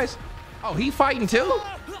Dog Eyes? Oh, he fighting too?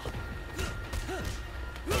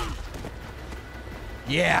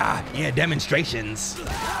 Yeah, demonstrations.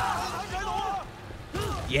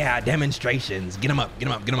 Yeah, demonstrations. Get him up.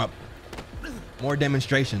 More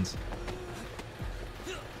demonstrations.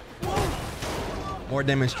 More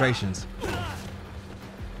demonstrations.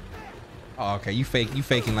 Oh, okay. You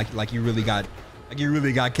faking like you really got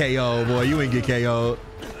KO, boy. You ain't get KO'd.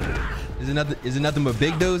 Is it nothing but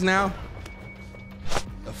big dudes now?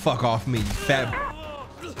 The fuck off me, you fat.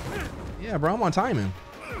 Yeah, bro, I'm on timing.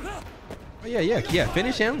 Oh, yeah.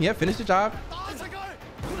 Finish him. Yeah, finish the job.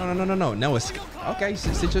 No. No, it's okay.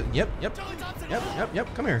 Yep.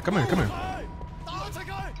 Come here.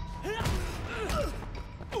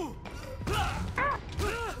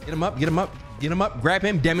 Get him up. Grab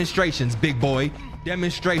him. Demonstrations, big boy.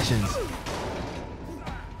 Demonstrations.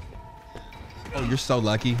 Oh, you're so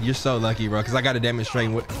lucky. You're so lucky, bro. Cause I got a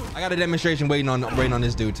demonstration waiting on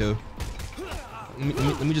this dude too.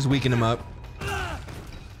 Let me just weaken him up.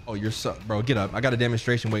 Oh, you're so, bro. Get up. I got a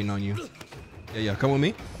demonstration waiting on you. Yeah. Come with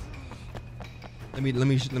me. Let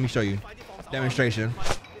me show you. Demonstration.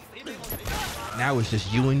 Now it's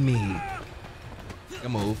just you and me.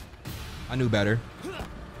 Good move. I knew better.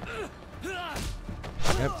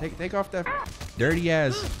 Yep. Take off that dirty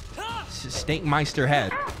ass Stinkmeister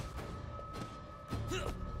hat.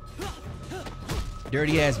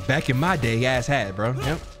 Dirty ass back in my day ass hat, bro.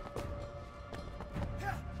 Yep.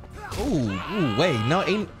 Ooh, wait, no,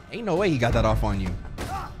 ain't no way he got that off on you.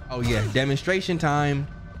 Oh yeah, demonstration time.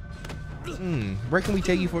 Where can we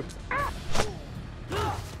take you for?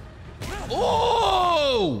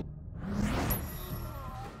 Oh!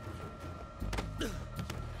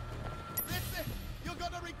 Listen, you're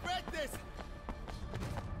gonna regret this.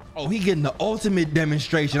 Oh, he getting the ultimate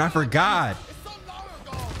demonstration. I forgot.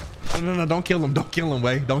 No, don't kill him. Don't kill him,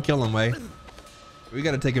 Wei. Don't kill him, Wei. We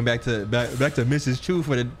gotta take him back to Mrs. Chu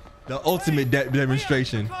for the ultimate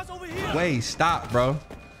demonstration. Wei, stop, bro.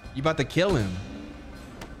 You about to kill him.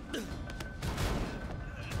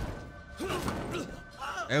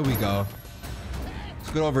 There we go.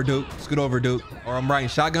 Scoot over, Duke. Or I'm riding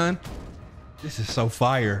shotgun. This is so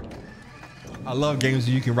fire. I love games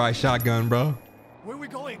where you can ride shotgun, bro. Where are we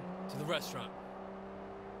going? To the restaurant.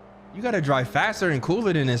 You gotta drive faster and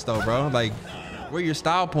cooler than this though, bro. Like, where are your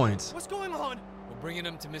style points? What's going on? We're bringing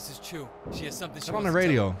him to Mrs. Chu. She has something she Put on wants the to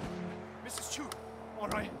radio. Mrs. Chu, all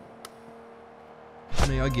right. I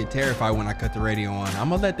mean, y'all get terrified when I cut the radio on.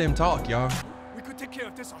 I'm gonna let them talk, y'all. We could take care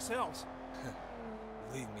of this ourselves.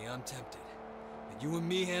 Believe me, I'm tempted. But you and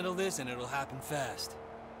me handle this and it'll happen fast.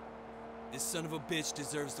 This son of a bitch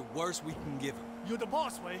deserves the worst we can give him. You're the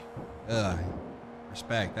boss, Wei.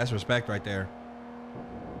 Respect. That's respect right there.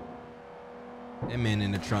 That man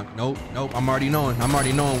in the trunk. Nope. I'm already knowing.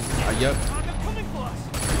 Yep.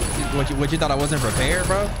 What you thought I wasn't prepared,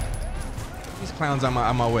 bro? These clowns on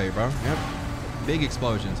my way, bro. Yep. Big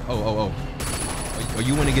explosions. Oh,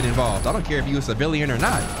 you want to get involved? I don't care if you a civilian or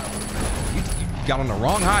not. You got on the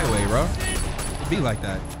wrong highway, bro. It'd be like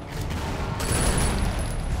that.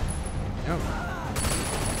 Yep.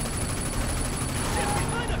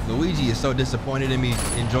 Luigi is so disappointed in me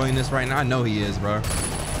enjoying this right now. I know he is, bro.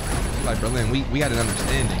 Like, Berlin, we got an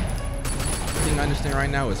understanding. The thing I understand right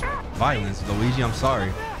now is violence. Luigi, I'm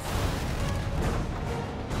sorry.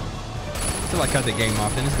 Until I cut the game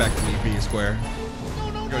off, then it's back to me being square.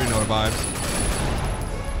 You already know the vibes.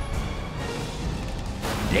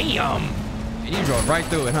 Damn! And you drove right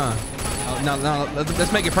through it, huh? Oh, no,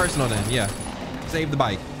 let's make it personal then. Yeah. Save the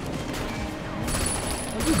bike.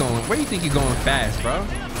 Where you going? Where do you think you're going fast, bro?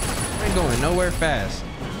 You ain't going nowhere fast.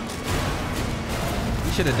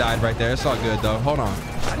 You should have died right there. It's all good, though. Hold on.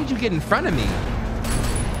 How did you get in front of me?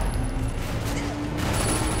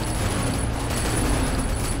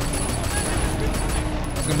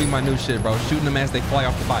 That's gonna be my new shit, bro. Shooting them as they fly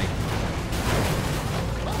off the bike.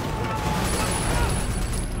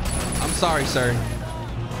 I'm sorry, sir.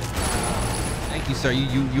 Thank you, sir.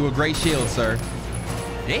 You a great shield, sir.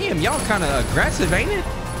 Damn, y'all kind of aggressive, ain't it?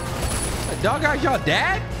 Dog Eyes, y'all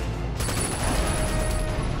dad?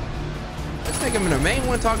 Let's think I'm the main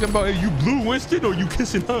one talking about, hey, you blue Winston or you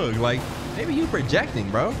kiss and hug. Like, maybe you projecting,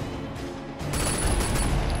 bro.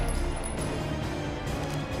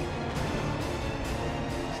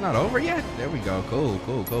 It's not over yet? There we go.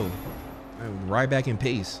 Cool. Right back in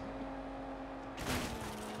peace.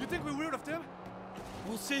 You think we're rid of them?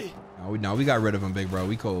 We'll see. No, we got rid of him, big bro.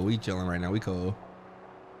 We cool. We chilling right now. We cool.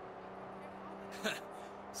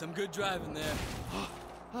 Some good driving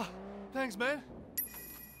there. Thanks, man.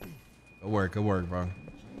 Good work, bro.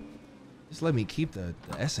 Just let me keep the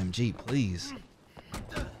SMG, please.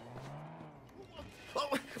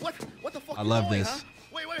 Oh, what the fuck? I love doing, this. Huh?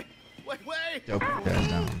 Wait. Yo, guys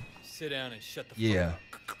down. Sit down and shut the Yeah.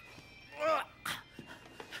 fuck up.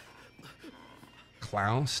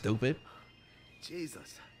 Clown, stupid.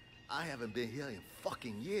 Jesus, I haven't been here in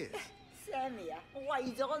fucking years.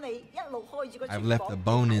 I've left the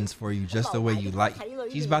bone-ins for you just the way you like.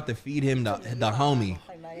 She's about to feed him the homie.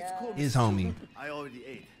 His homie. I already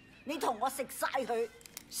ate. 你同我食晒佢，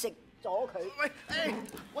食咗佢。 Wait, hey,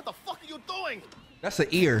 what the fuck are you doing? That's an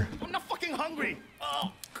ear. I'm not fucking hungry.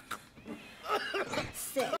 Oh.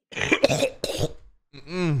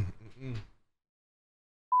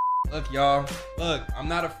 Look, y'all. Look, I'm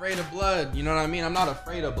not afraid of blood. You know what I mean? I'm not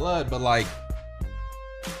afraid of blood, but like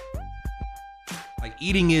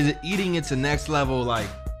eating it's the next level. Like,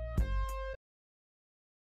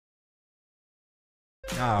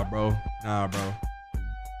 nah, bro.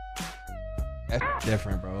 That's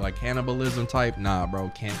different, bro. Like cannibalism type, nah, bro.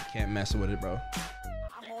 Can't mess with it, bro.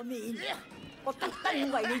 我面，我特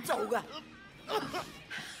登為你做㗎，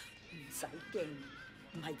唔使驚，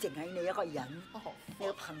唔係淨係你一個人，你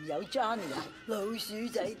個朋友 Johnny 啊，老鼠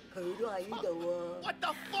仔佢都喺度啊。What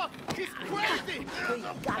the fuck? He's crazy. 佢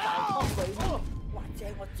而家喺湯裏面，或者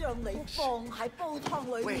我將你放喺煲湯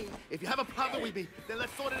裏面。 Wait, if you have a problem with me, then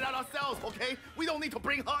let's sort it out ourselves, okay? We don't need to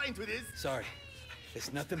bring her into this. Sorry,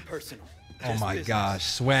 it's nothing personal. Oh my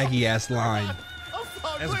gosh, swaggy ass line.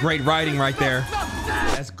 That's great writing right there.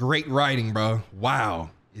 That's great writing, bro. Wow,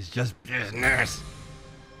 it's just business.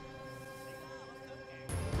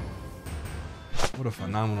 What a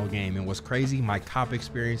phenomenal game. And what's crazy, my cop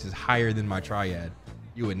experience is higher than my triad.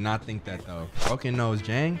 You would not think that though. Broken nose,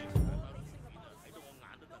 Jang.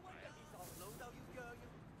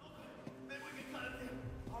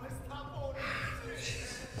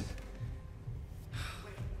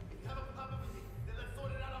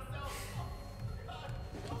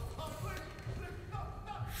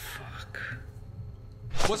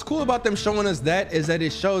 What's cool about them showing us that is that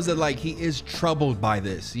it shows that like he is troubled by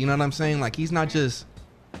this. You know what I'm saying? Like he's not just,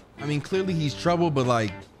 I mean, clearly he's troubled, but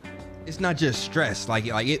like it's not just stress. Like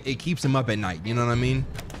it keeps him up at night. You know what I mean?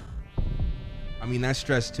 I mean, that's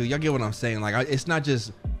stress too. Y'all get what I'm saying? Like it's not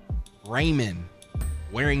just Raymond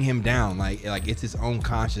wearing him down. Like it's his own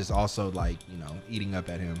conscience also, like, you know, eating up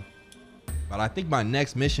at him. But I think my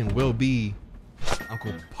next mission will be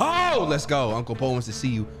Uncle Po. Let's go. Uncle Po wants to see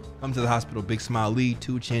you. Come to the hospital. Big Smile Lee,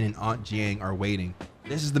 2 Chin, and Aunt Jiang are waiting.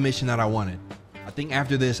 This is the mission that I wanted. I think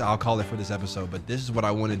after this, I'll call it for this episode. But this is what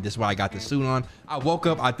I wanted. This is why I got the suit on. I woke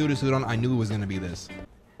up. I threw the suit on. I knew it was going to be this.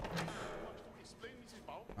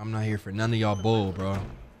 I'm not here for none of y'all bull, bro.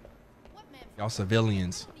 Y'all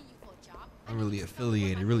civilians. I'm really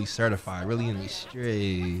affiliated, really certified, really in these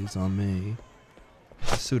strays on me.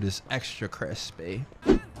 The suit is extra crispy.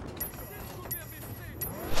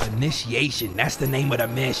 Initiation, that's the name of the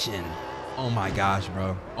mission. Oh my gosh,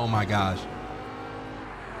 bro. Oh my gosh.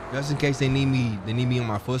 Just in case they need me on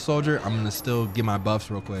my foot soldier, I'm gonna still get my buffs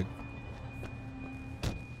real quick.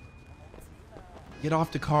 Get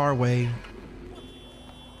off the car, Way.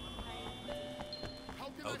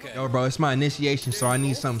 Okay. Yo, bro, it's my initiation, so I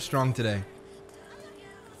need something strong today.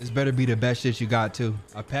 This better be the best shit you got too.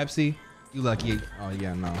 A Pepsi? You lucky. Oh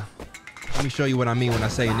yeah, no. Let me show you what I mean when I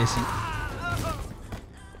say initiate.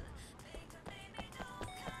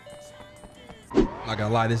 Not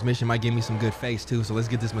gonna lie, this mission might give me some good face too, so let's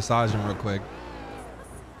get this massage in real quick.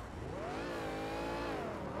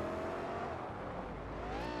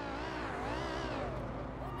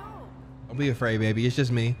 Don't be afraid, baby. It's just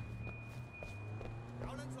me.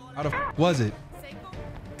 How the f was it?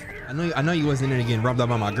 I know you wasn't in there getting rubbed up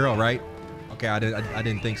by my girl, right? Okay, I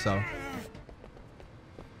didn't think so.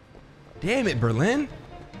 Damn it, Berlin.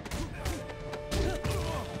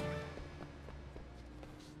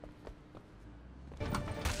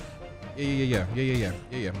 Yeah.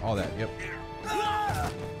 All that. Yep.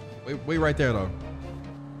 Wait right there though.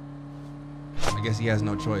 I guess he has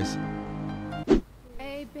no choice.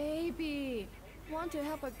 Hey, baby. Want to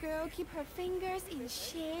help a girl keep her fingers in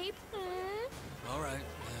shape? Hmm? All right.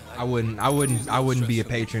 I wouldn't be a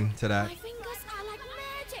patron to that. My fingers are like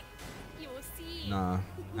magic. You will see. Nah,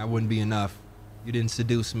 that wouldn't be enough. You didn't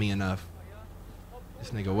seduce me enough.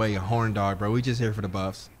 This nigga Way a horn dog, bro. We just here for the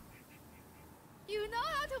buffs. You know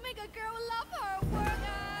how to make a girl love her work.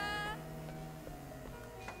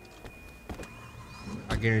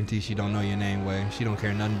 I guarantee she don't know your name, Way. She don't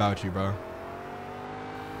care nothing about you, bro.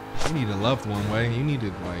 You need a loved one, Way. You need to,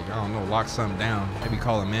 like, I don't know, lock something down. Maybe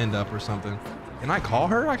call Amanda up or something. Can I call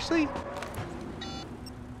her, actually?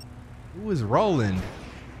 Who is Roland?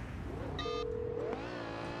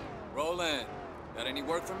 Roland, got any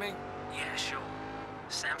work for me? Yeah, sure.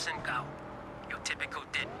 Samson Gao, your typical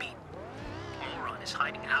deadbeat. Moron is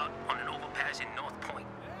hiding out on an overpass in North Point.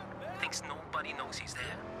 Thinks nobody knows he's there.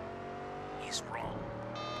 He's wrong.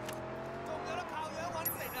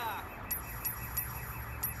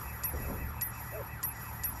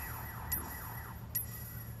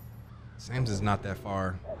 Samson's not that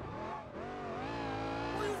far.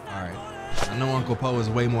 Alright. I know Uncle Po is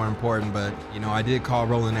way more important, but, you know, I did call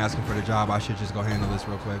Roland asking for the job. I should just go handle this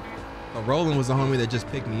real quick. But Roland was the homie that just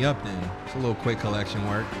picked me up then. It's a little quick collection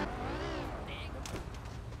work.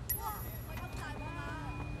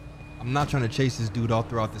 I'm not trying to chase this dude all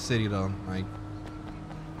throughout the city, though. Like,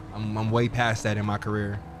 I'm way past that in my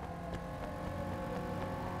career.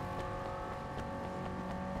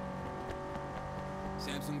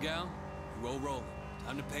 Samson Gao, you owe Roland.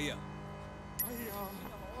 Time to pay up.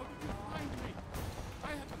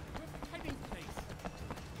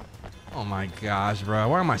 Oh my gosh, bro.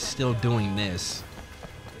 Why am I still doing this?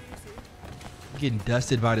 I'm getting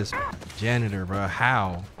dusted by this janitor, bro.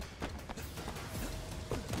 How?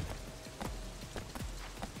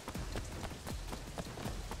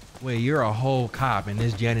 Wait, you're a whole cop and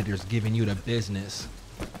this janitor's giving you the business.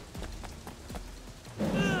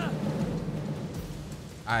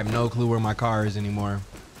 I have no clue where my car is anymore.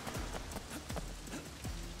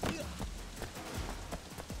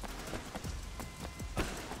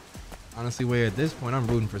 Honestly, Way, at this point, I'm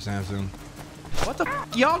rooting for Samson. What the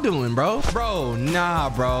f y'all doing, bro? Bro,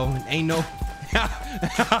 nah, bro. Ain't no...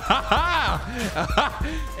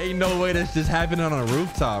 Ain't no way that's just happening on a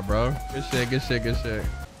rooftop, bro. Good shit, good shit, good shit.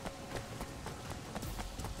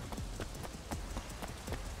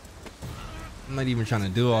 I'm not even trying to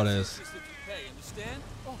do all this.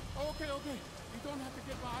 Oh, okay. You don't have to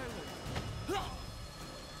get violent.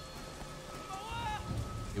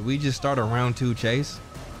 Did we just start a round 2 chase?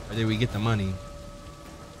 Or did we get the money?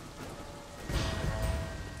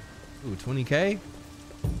 Ooh, 20K?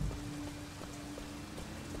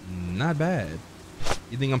 Not bad.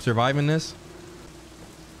 You think I'm surviving this?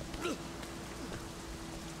 You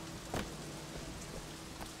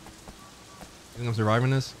think I'm surviving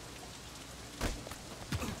this?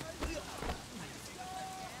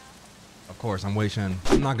 Of course, I'm waiting.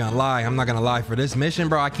 I'm not gonna lie. For this mission,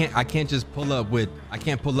 bro, I can't just pull up with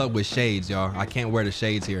shades, y'all. I can't wear the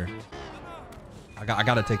shades here. I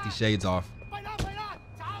gotta take these shades off.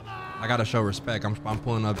 I gotta show respect. I'm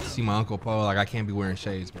pulling up to see my Uncle Po. Like, I can't be wearing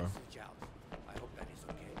shades, bro.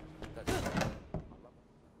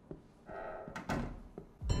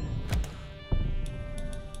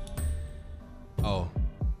 Oh,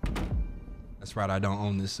 that's right. I don't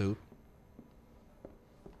own this suit.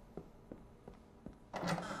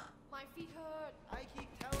 My feet hurt. I keep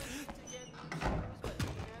telling you to get new shoes, but you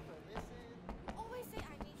never listen. You always say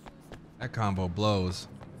I need shoes. That combo blows.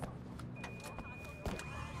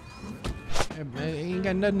 Yeah, man, it ain't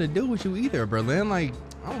got nothing to do with you either, Berlin. Like,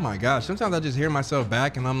 oh my gosh. Sometimes I just hear myself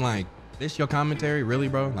back and I'm like, this your commentary? Really,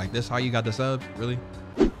 bro? Like, this how you got the subs? Really?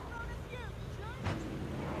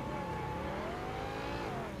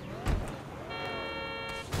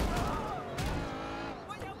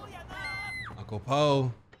 Uncle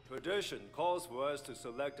Po. Tradition calls for us to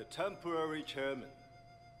select a temporary chairman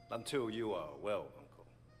until you are well, Uncle.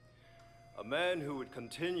 A man who would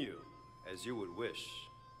continue as you would wish.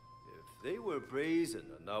 If they were brazen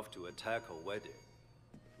enough to attack a wedding,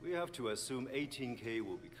 we have to assume 18K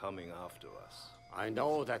will be coming after us. I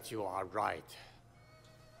know that you are right.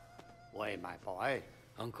 Wait, my boy.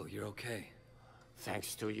 Uncle, you're okay.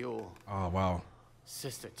 Thanks to you. Oh, wow.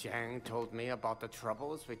 Sister Jiang told me about the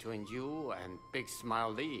troubles between you and Big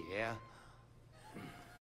Smile Lee here.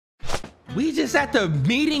 We just at the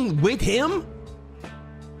meeting with him?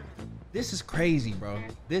 This is crazy, bro.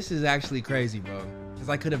 This is actually crazy, bro. Because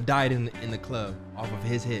I could have died in the club off of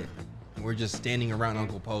his hit. And we're just standing around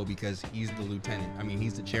Uncle Po because he's the lieutenant. I mean,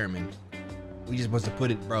 he's the chairman. We just supposed to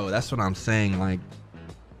put it, bro. That's what I'm saying. Like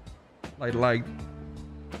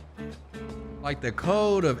the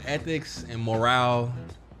code of ethics and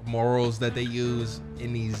morals that they use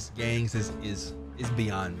in these gangs is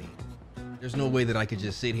beyond me. There's no way that I could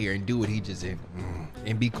just sit here and do what he just did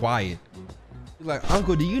and be quiet. Like,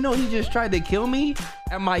 Uncle, do you know he just tried to kill me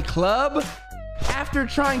at my club after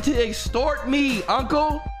trying to extort me,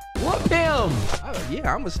 Uncle? Whoop him.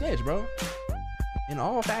 Yeah, I'm a snitch, bro. In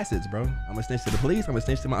all facets, bro. I'm a snitch to the police. I'm a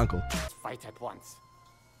snitch to my uncle. Fight at once.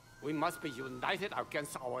 We must be united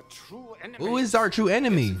against our true enemy. Who is our true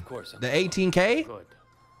enemy? Yes, of course, the 18K? Good.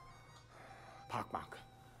 Parkmark,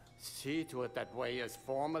 see to it that Wei is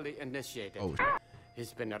formally initiated. Oh.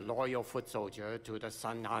 He's been a loyal foot soldier to the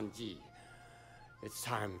Sun Han Yi. It's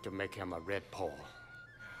time to make him a red pole.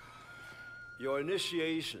 Your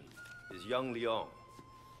initiation is young Leon.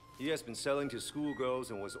 He has been selling to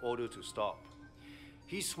schoolgirls and was ordered to stop.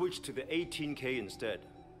 He switched to the 18K instead.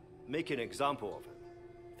 Make an example of him.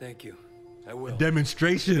 Thank you. I will.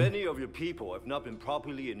 Demonstration. If any of your people have not been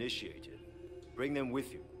properly initiated, bring them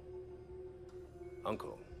with you.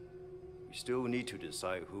 Uncle, we still need to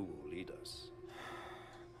decide who will lead us.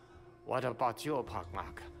 What about you,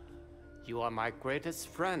 Parkmark? You are my greatest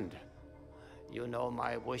friend. You know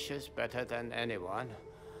my wishes better than anyone.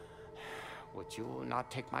 Would you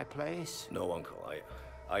not take my place? No, Uncle.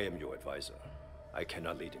 I am your advisor. I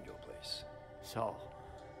cannot lead in your place. So,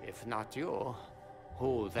 if not you,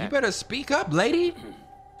 who then? You better speak up, lady.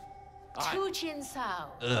 Chu Chin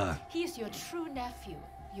Sao. Ugh. He is your true nephew,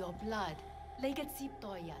 your blood. Legacy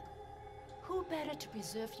Toyan. Who better to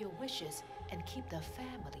preserve your wishes and keep the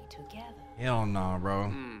family together? Hell no,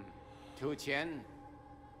 bro. Tu Qian,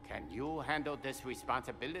 can you handle this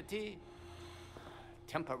responsibility?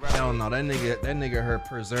 Temporary. Hell no, that nigga heard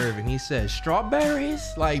preserve and he said strawberries?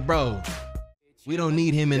 Like, bro, we don't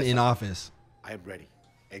need him in office. I am ready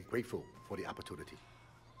and grateful for the opportunity.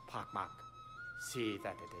 Parkmark, see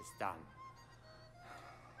that it is done.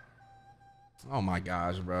 Oh my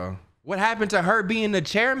gosh, bro. What happened to her being the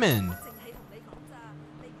chairman?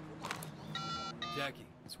 Jackie,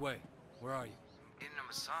 it's Wei. Where are you? Getting a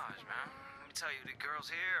massage, man. Let me tell you, the girls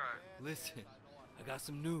here are... Listen, I got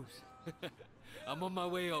some news. I'm on my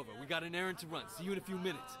way over. We got an errand to run. See you in a few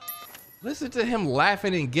minutes. Listen to him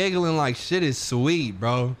laughing and giggling like shit is sweet,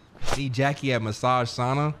 bro. Need Jackie at massage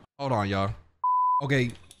sauna. Hold on, y'all.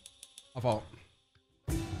 Okay, my fault.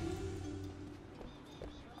 In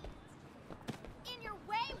your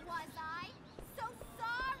way, was I? So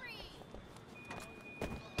sorry.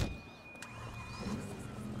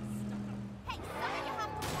 Hey, some of you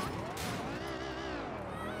have to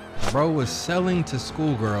walk. Bro was selling to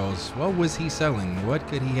schoolgirls. What was he selling? What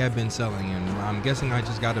could he have been selling? And I'm guessing I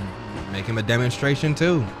just gotta make him a demonstration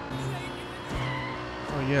too.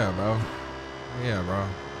 Oh yeah, bro. Oh, yeah, bro.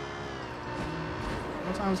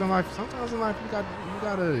 Sometimes in life,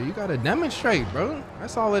 you gotta demonstrate, bro.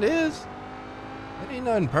 That's all it is. It ain't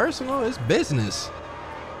nothing personal. It's business.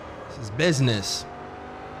 This is business.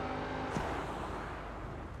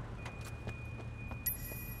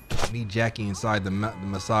 Meet Jackie inside the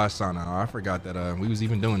massage sauna. Oh, I forgot that we was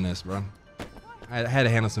even doing this, bro. I had to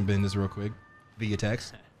handle some business real quick via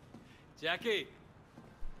text. Jackie,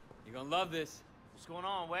 you're gonna love this. What's going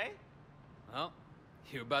on, Wei? Well,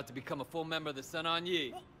 you're about to become a full member of the Sun Han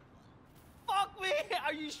Yi. Fuck me!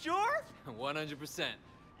 Are you sure? 100%.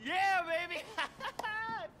 Yeah, baby!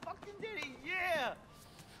 I fucking did it, yeah!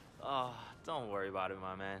 Oh, don't worry about it,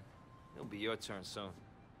 my man. It'll be your turn soon.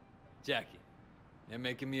 Jackie, they're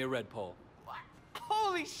making me a red pole. What?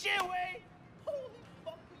 Holy shit, Wei! Holy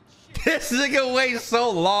fucking shit! This nigga Wei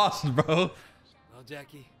so lost, bro. Well,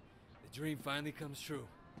 Jackie, the dream finally comes true.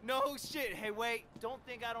 No shit. Hey, wait. Don't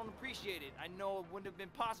think I don't appreciate it. I know it wouldn't have been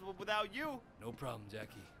possible without you. No problem,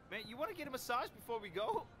 Jackie. Man, you want to get a massage before we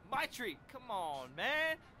go? My treat. Come on,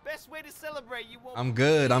 man. Best way to celebrate. You won't. I'm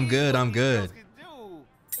good. I'm good. I'm good.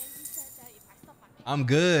 I'm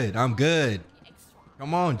good. I'm good.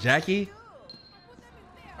 Come on, Jackie.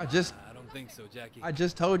 I don't think so, Jackie. I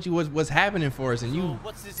just told you what's happening for us, and you.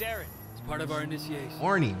 What's this errand? It's part of our initiation.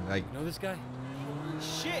 Horny, like. You know this guy?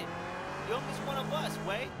 Shit. Youngest one of us,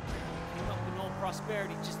 Wei. Came up with no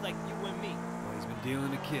prosperity, just like you and me. Well, he's been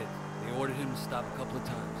dealing to kids. They ordered him to stop a couple of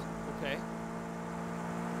times. Okay.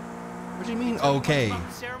 What do you mean, okay? About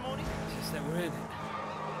the ceremony? It's just that we're in it.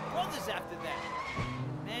 Brothers after that.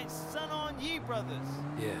 Man, Sun Han Yi brothers.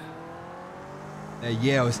 Yeah. That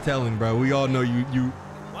yeah, I was telling, bro. We all know you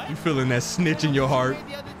feeling that snitch in your heart.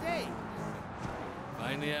 The other day.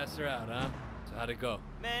 Finally asked her out, huh? So how'd it go?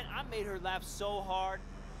 Man, I made her laugh so hard.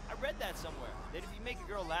 I read that somewhere. That if you make a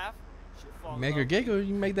girl laugh, she'll fall in Make her love. giggle,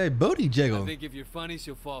 you make that booty jiggle. I think if you're funny,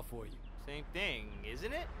 she'll fall for you. Same thing,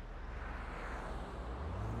 isn't it?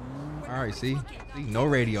 All right, see, no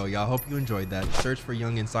radio, y'all. Hope you enjoyed that. Search for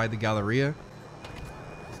Young inside the Galleria.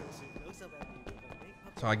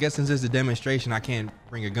 So I guess since it's a demonstration, I can't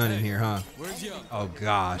bring a gun in here, huh? Where's Young? Oh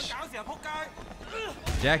gosh.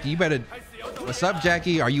 Jackie, you better. What's up,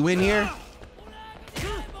 Jackie? Are you in here?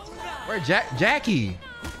 Where Jackie?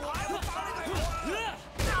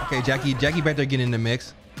 Okay, Jackie back there getting in the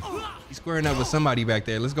mix. He's squaring up with somebody back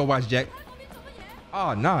there. Let's go watch Jack.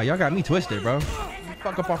 Oh, nah, y'all got me twisted, bro.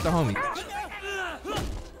 Fuck up off the homie.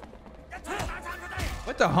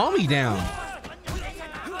 Put the homie down.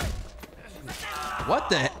 What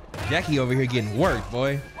the? Jackie over here getting worked,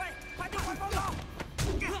 boy.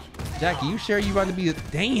 Jackie, you sure you about to be a...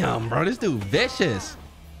 Damn, bro, this dude vicious.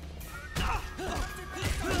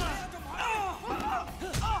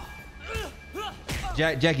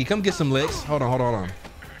 Jackie, come get some licks. Hold on.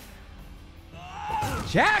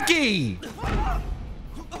 Jackie!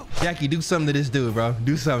 Jackie, do something to this dude, bro.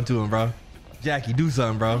 Do something to him, bro. Jackie, do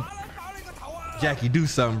something, bro. Jackie, do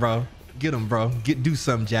something, bro. Get him, bro. Do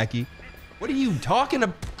something, Jackie. What are you talking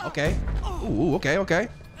about? Okay. Ooh, okay.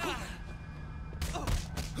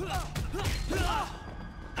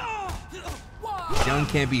 Young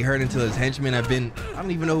can't be hurt until his henchmen have been... I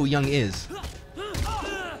don't even know who Young is.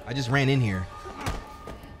 I just ran in here.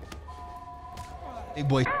 Big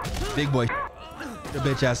boy. Big boy. The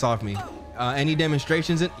bitch ass off me. Any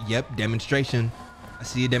demonstrations? Yep, demonstration. I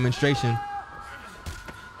see a demonstration.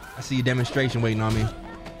 I see a demonstration waiting on me.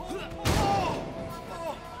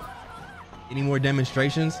 Any more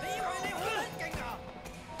demonstrations?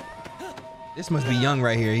 This must be Young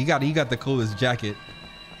right here. He got the coolest jacket.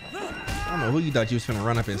 I don't know who you thought you was finna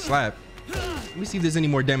run up and slap. Let me see if there's any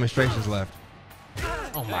more demonstrations left.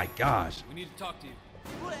 Oh my gosh. We need to talk to you.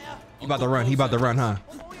 He about to run. He about to run, huh?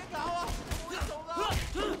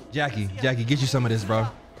 Jackie, get you some of this, bro.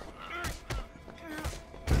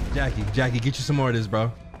 Jackie, get you some more of this,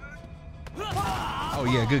 bro. Oh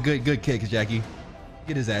yeah, good kick, Jackie.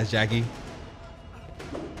 Get his ass, Jackie.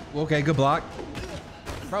 Okay, good block.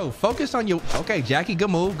 Bro, focus on your... Okay, Jackie, good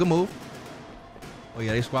move. Oh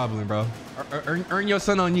yeah, they squabbling, bro. Earn your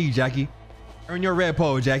son on you, Jackie. Earn your red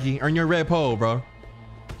pole, Jackie. Earn your red pole, bro.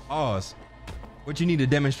 Pause. What you need, a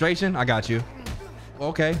demonstration? I got you.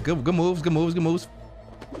 Okay, good moves.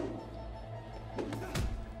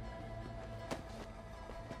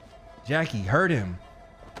 Jackie, hurt him.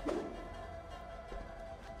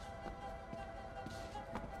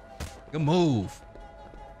 Good move.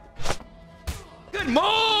 Good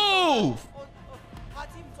move!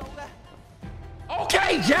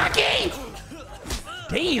 Okay, Jackie!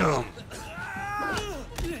 Damn!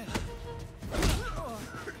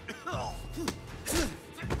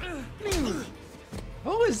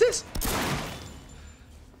 Who is this?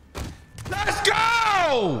 Let's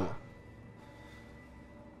go!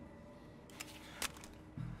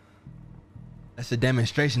 That's a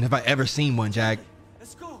demonstration if I ever seen one, Jack.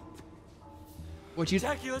 Let's go. What you?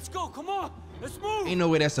 Jackie, let's go. Come on. Let's move. Ain't no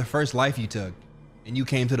way that's the first life you took, and you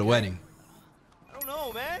came to the wedding. I don't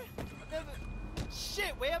know, man.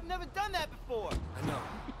 Shit, Way, I've never done that before. I know.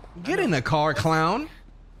 Get in the car, clown.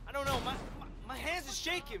 I don't know. My hands are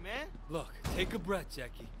shaking, man. Look, take a breath,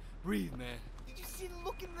 Jackie. Breathe, man. Did you see the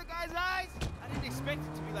look in the guy's eyes? I didn't expect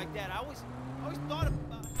it to be like that. I always thought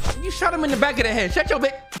about it. You shot him in the back of the head. Shut your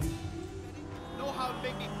bitch. Know how it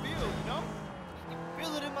made me feel, you know? I can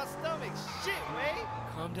feel it in my stomach. Shit, Way.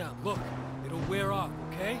 Calm down. Look, it'll wear off,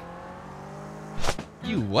 okay?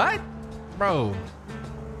 You what? Bro.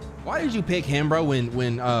 Why did you pick him, bro,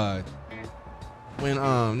 when not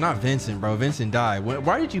Vincent, bro. Vincent died.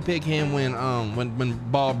 Why did you pick him when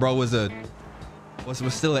Ball Bro was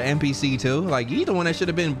still an NPC too? Like, he's the one that should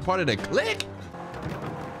have been part of the clique.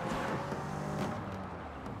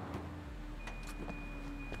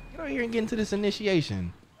 Get out here and get into this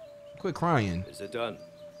initiation. Quit crying. Is it done?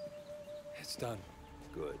 It's done.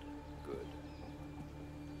 Good.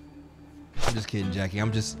 I'm just kidding, Jackie.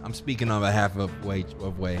 I'm speaking on behalf of Way,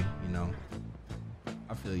 you know.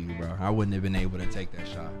 I feel you, bro. I wouldn't have been able to take that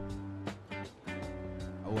shot.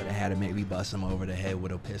 I would have had to maybe bust him over the head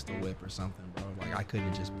with a pistol whip or something, bro. Like, I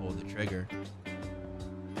couldn't just pull the trigger.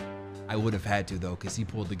 I would have had to, though, because he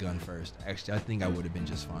pulled the gun first. Actually, I think I would have been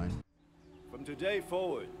just fine. From today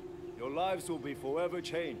forward, your lives will be forever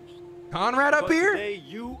changed. Conrad up here? Today,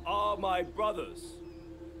 you are my brothers.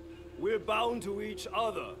 We're bound to each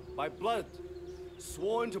other by blood,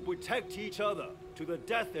 sworn to protect each other to the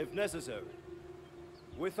death if necessary.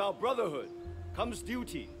 With our brotherhood comes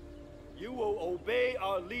duty. You will obey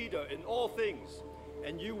our leader in all things,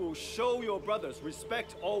 and you will show your brothers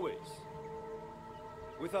respect always.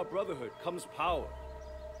 With our brotherhood comes power.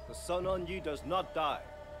 The Sun On Yi does not die.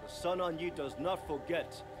 The Sun On Yi does not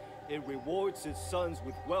forget. It rewards its sons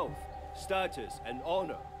with wealth, status, and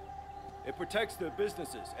honor. It protects their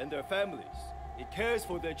businesses and their families. It cares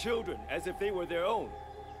for their children as if they were their own.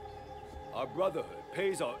 Our brotherhood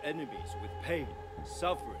pays our enemies with pain,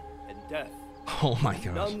 suffering, and death. Oh my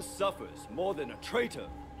gosh. None suffers more than a traitor.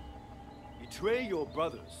 Betray your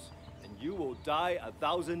brothers, and you will die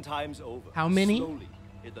 1,000 times over. How many? Slowly,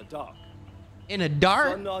 in the dark. In a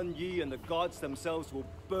dart? Sun On Yi and the gods themselves will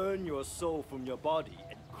burn your soul from your body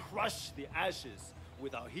and crush the ashes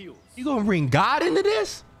with our heels. You gonna bring God into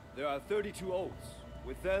this? There are 32 oaths.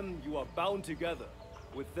 With them, you are bound together.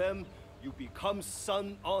 With them, you become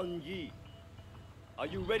Sun On Yi. Are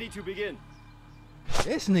you ready to begin?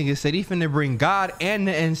 This nigga said he finna bring God and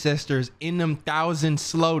the ancestors in them 1,000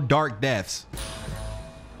 slow dark deaths.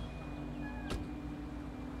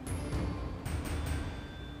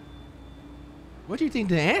 What do you think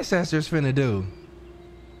the ancestors finna do?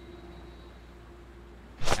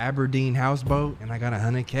 Aberdeen houseboat, and I got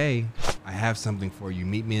 100K. I have something for you.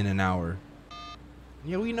 Meet me in an hour.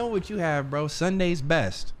 Yeah, we know what you have, bro. Sunday's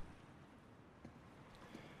best.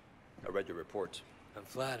 I read your report. I'm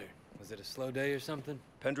flattered. Was it a slow day or something?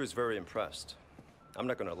 Pendrew's very impressed. I'm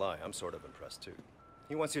not gonna lie, I'm sort of impressed too.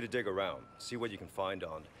 He wants you to dig around, see what you can find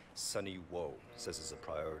on Sunny Woe. Says it's a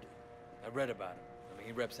priority. I read about him. I mean,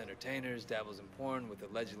 he reps entertainers, dabbles in porn with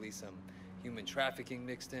allegedly some human trafficking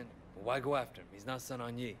mixed in. Well, why go after him? He's not Sun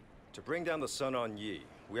On Yi. To bring down the Sun On Yi,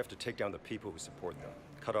 we have to take down the people who support them,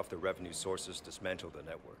 cut off their revenue sources, dismantle the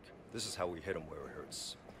network. This is how we hit them where it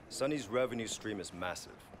hurts. Sunny's revenue stream is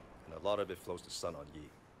massive, and a lot of it flows to Sun On Yi.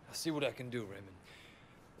 I'll see what I can do, Raymond.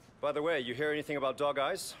 By the way, you hear anything about Dog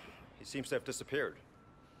Eyes? He seems to have disappeared.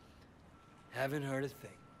 Haven't heard a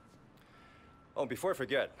thing. Oh, before I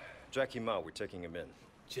forget, Jackie Mao, we're taking him in.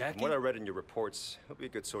 Jackie? From what I read in your reports, he'll be a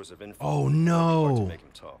good source of info. Oh, It'll be hard to no. make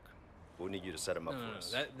him talk. We'll need you to set him up for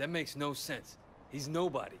us. That makes no sense. He's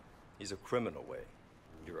nobody. He's a criminal, Wei.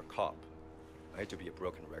 You're a cop. I hate to be a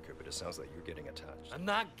broken record, but it sounds like you're getting attached. I'm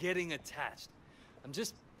not getting attached. I'm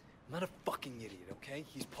not a fucking idiot, okay?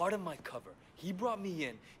 He's part of my cover. He brought me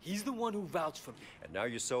in. He's the one who vouched for me. And now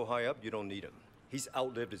you're so high up, you don't need him. He's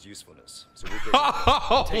outlived his usefulness. So we're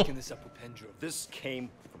getting taking this up with Pendrew. This came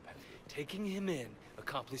from Pendrew. Taking him in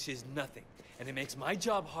accomplishes nothing, and it makes my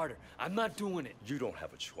job harder. I'm not doing it. You don't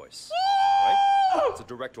have a choice, right? It's a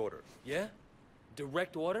direct order. Yeah?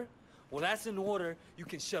 Direct order? Well, that's an order you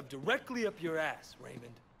can shove directly up your ass,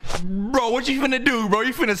 Raymond. Bro, what you finna do, bro?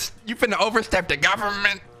 You finna overstep the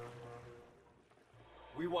government?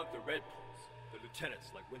 We want the Red Bulls, the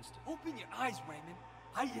lieutenants like Winston. Open your eyes, Raymond.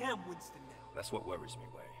 I am Winston now. That's what worries me,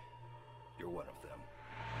 Wei. You're one of them.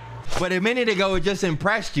 But a minute ago, it just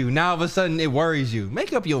impressed you. Now, all of a sudden, it worries you.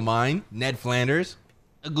 Make up your mind, Ned Flanders.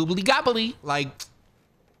 A goobly gobbly. Like...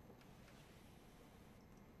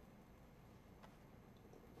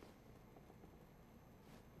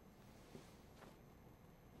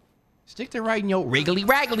 Stick to writing your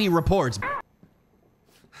wriggly reports.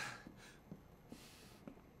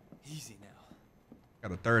 Easy now.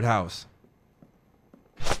 Got a third house.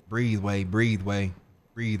 Breathe, Wei. Breathe, Wei.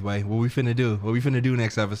 Breathe, Wei. What we finna do? What we finna do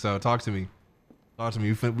next episode? Talk to me. Talk to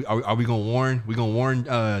me. Are we gonna warn? We gonna warn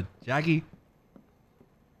Jackie?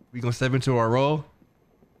 We gonna step into our role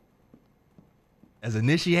as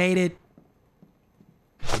initiated?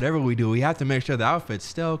 Whatever we do, we have to make sure the outfit's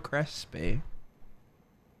still crispy.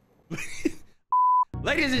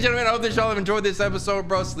 Ladies and gentlemen, I hope that y'all have enjoyed this episode,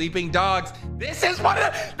 bro. Sleeping Dogs. This is one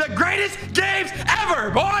of the greatest games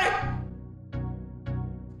ever, boy.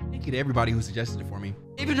 Thank you to everybody who suggested it for me.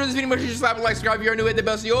 If you enjoyed this video, make sure you slap a like, subscribe if you're new, hit the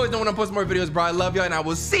bell so you always know when I post more videos, bro. I love y'all, and I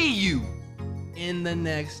will see you in the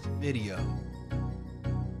next video.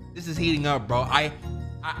 This is heating up, bro. I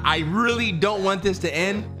really don't want this to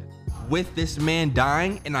end with this man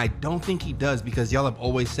dying, and I don't think he does, because y'all have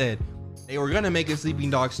always said they were gonna make it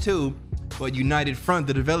Sleeping Dogs 2, but United Front,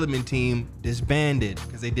 the development team, disbanded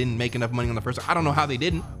because they didn't make enough money on the first one. I don't know how they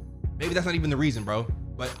didn't. Maybe that's not even the reason, bro.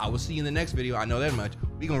 But I will see you in the next video. I know that much.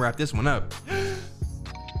 We gonna wrap this one up.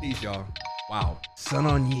 Peace, y'all. Wow. Sun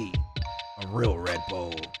On Yi, a real Red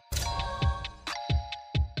Bull.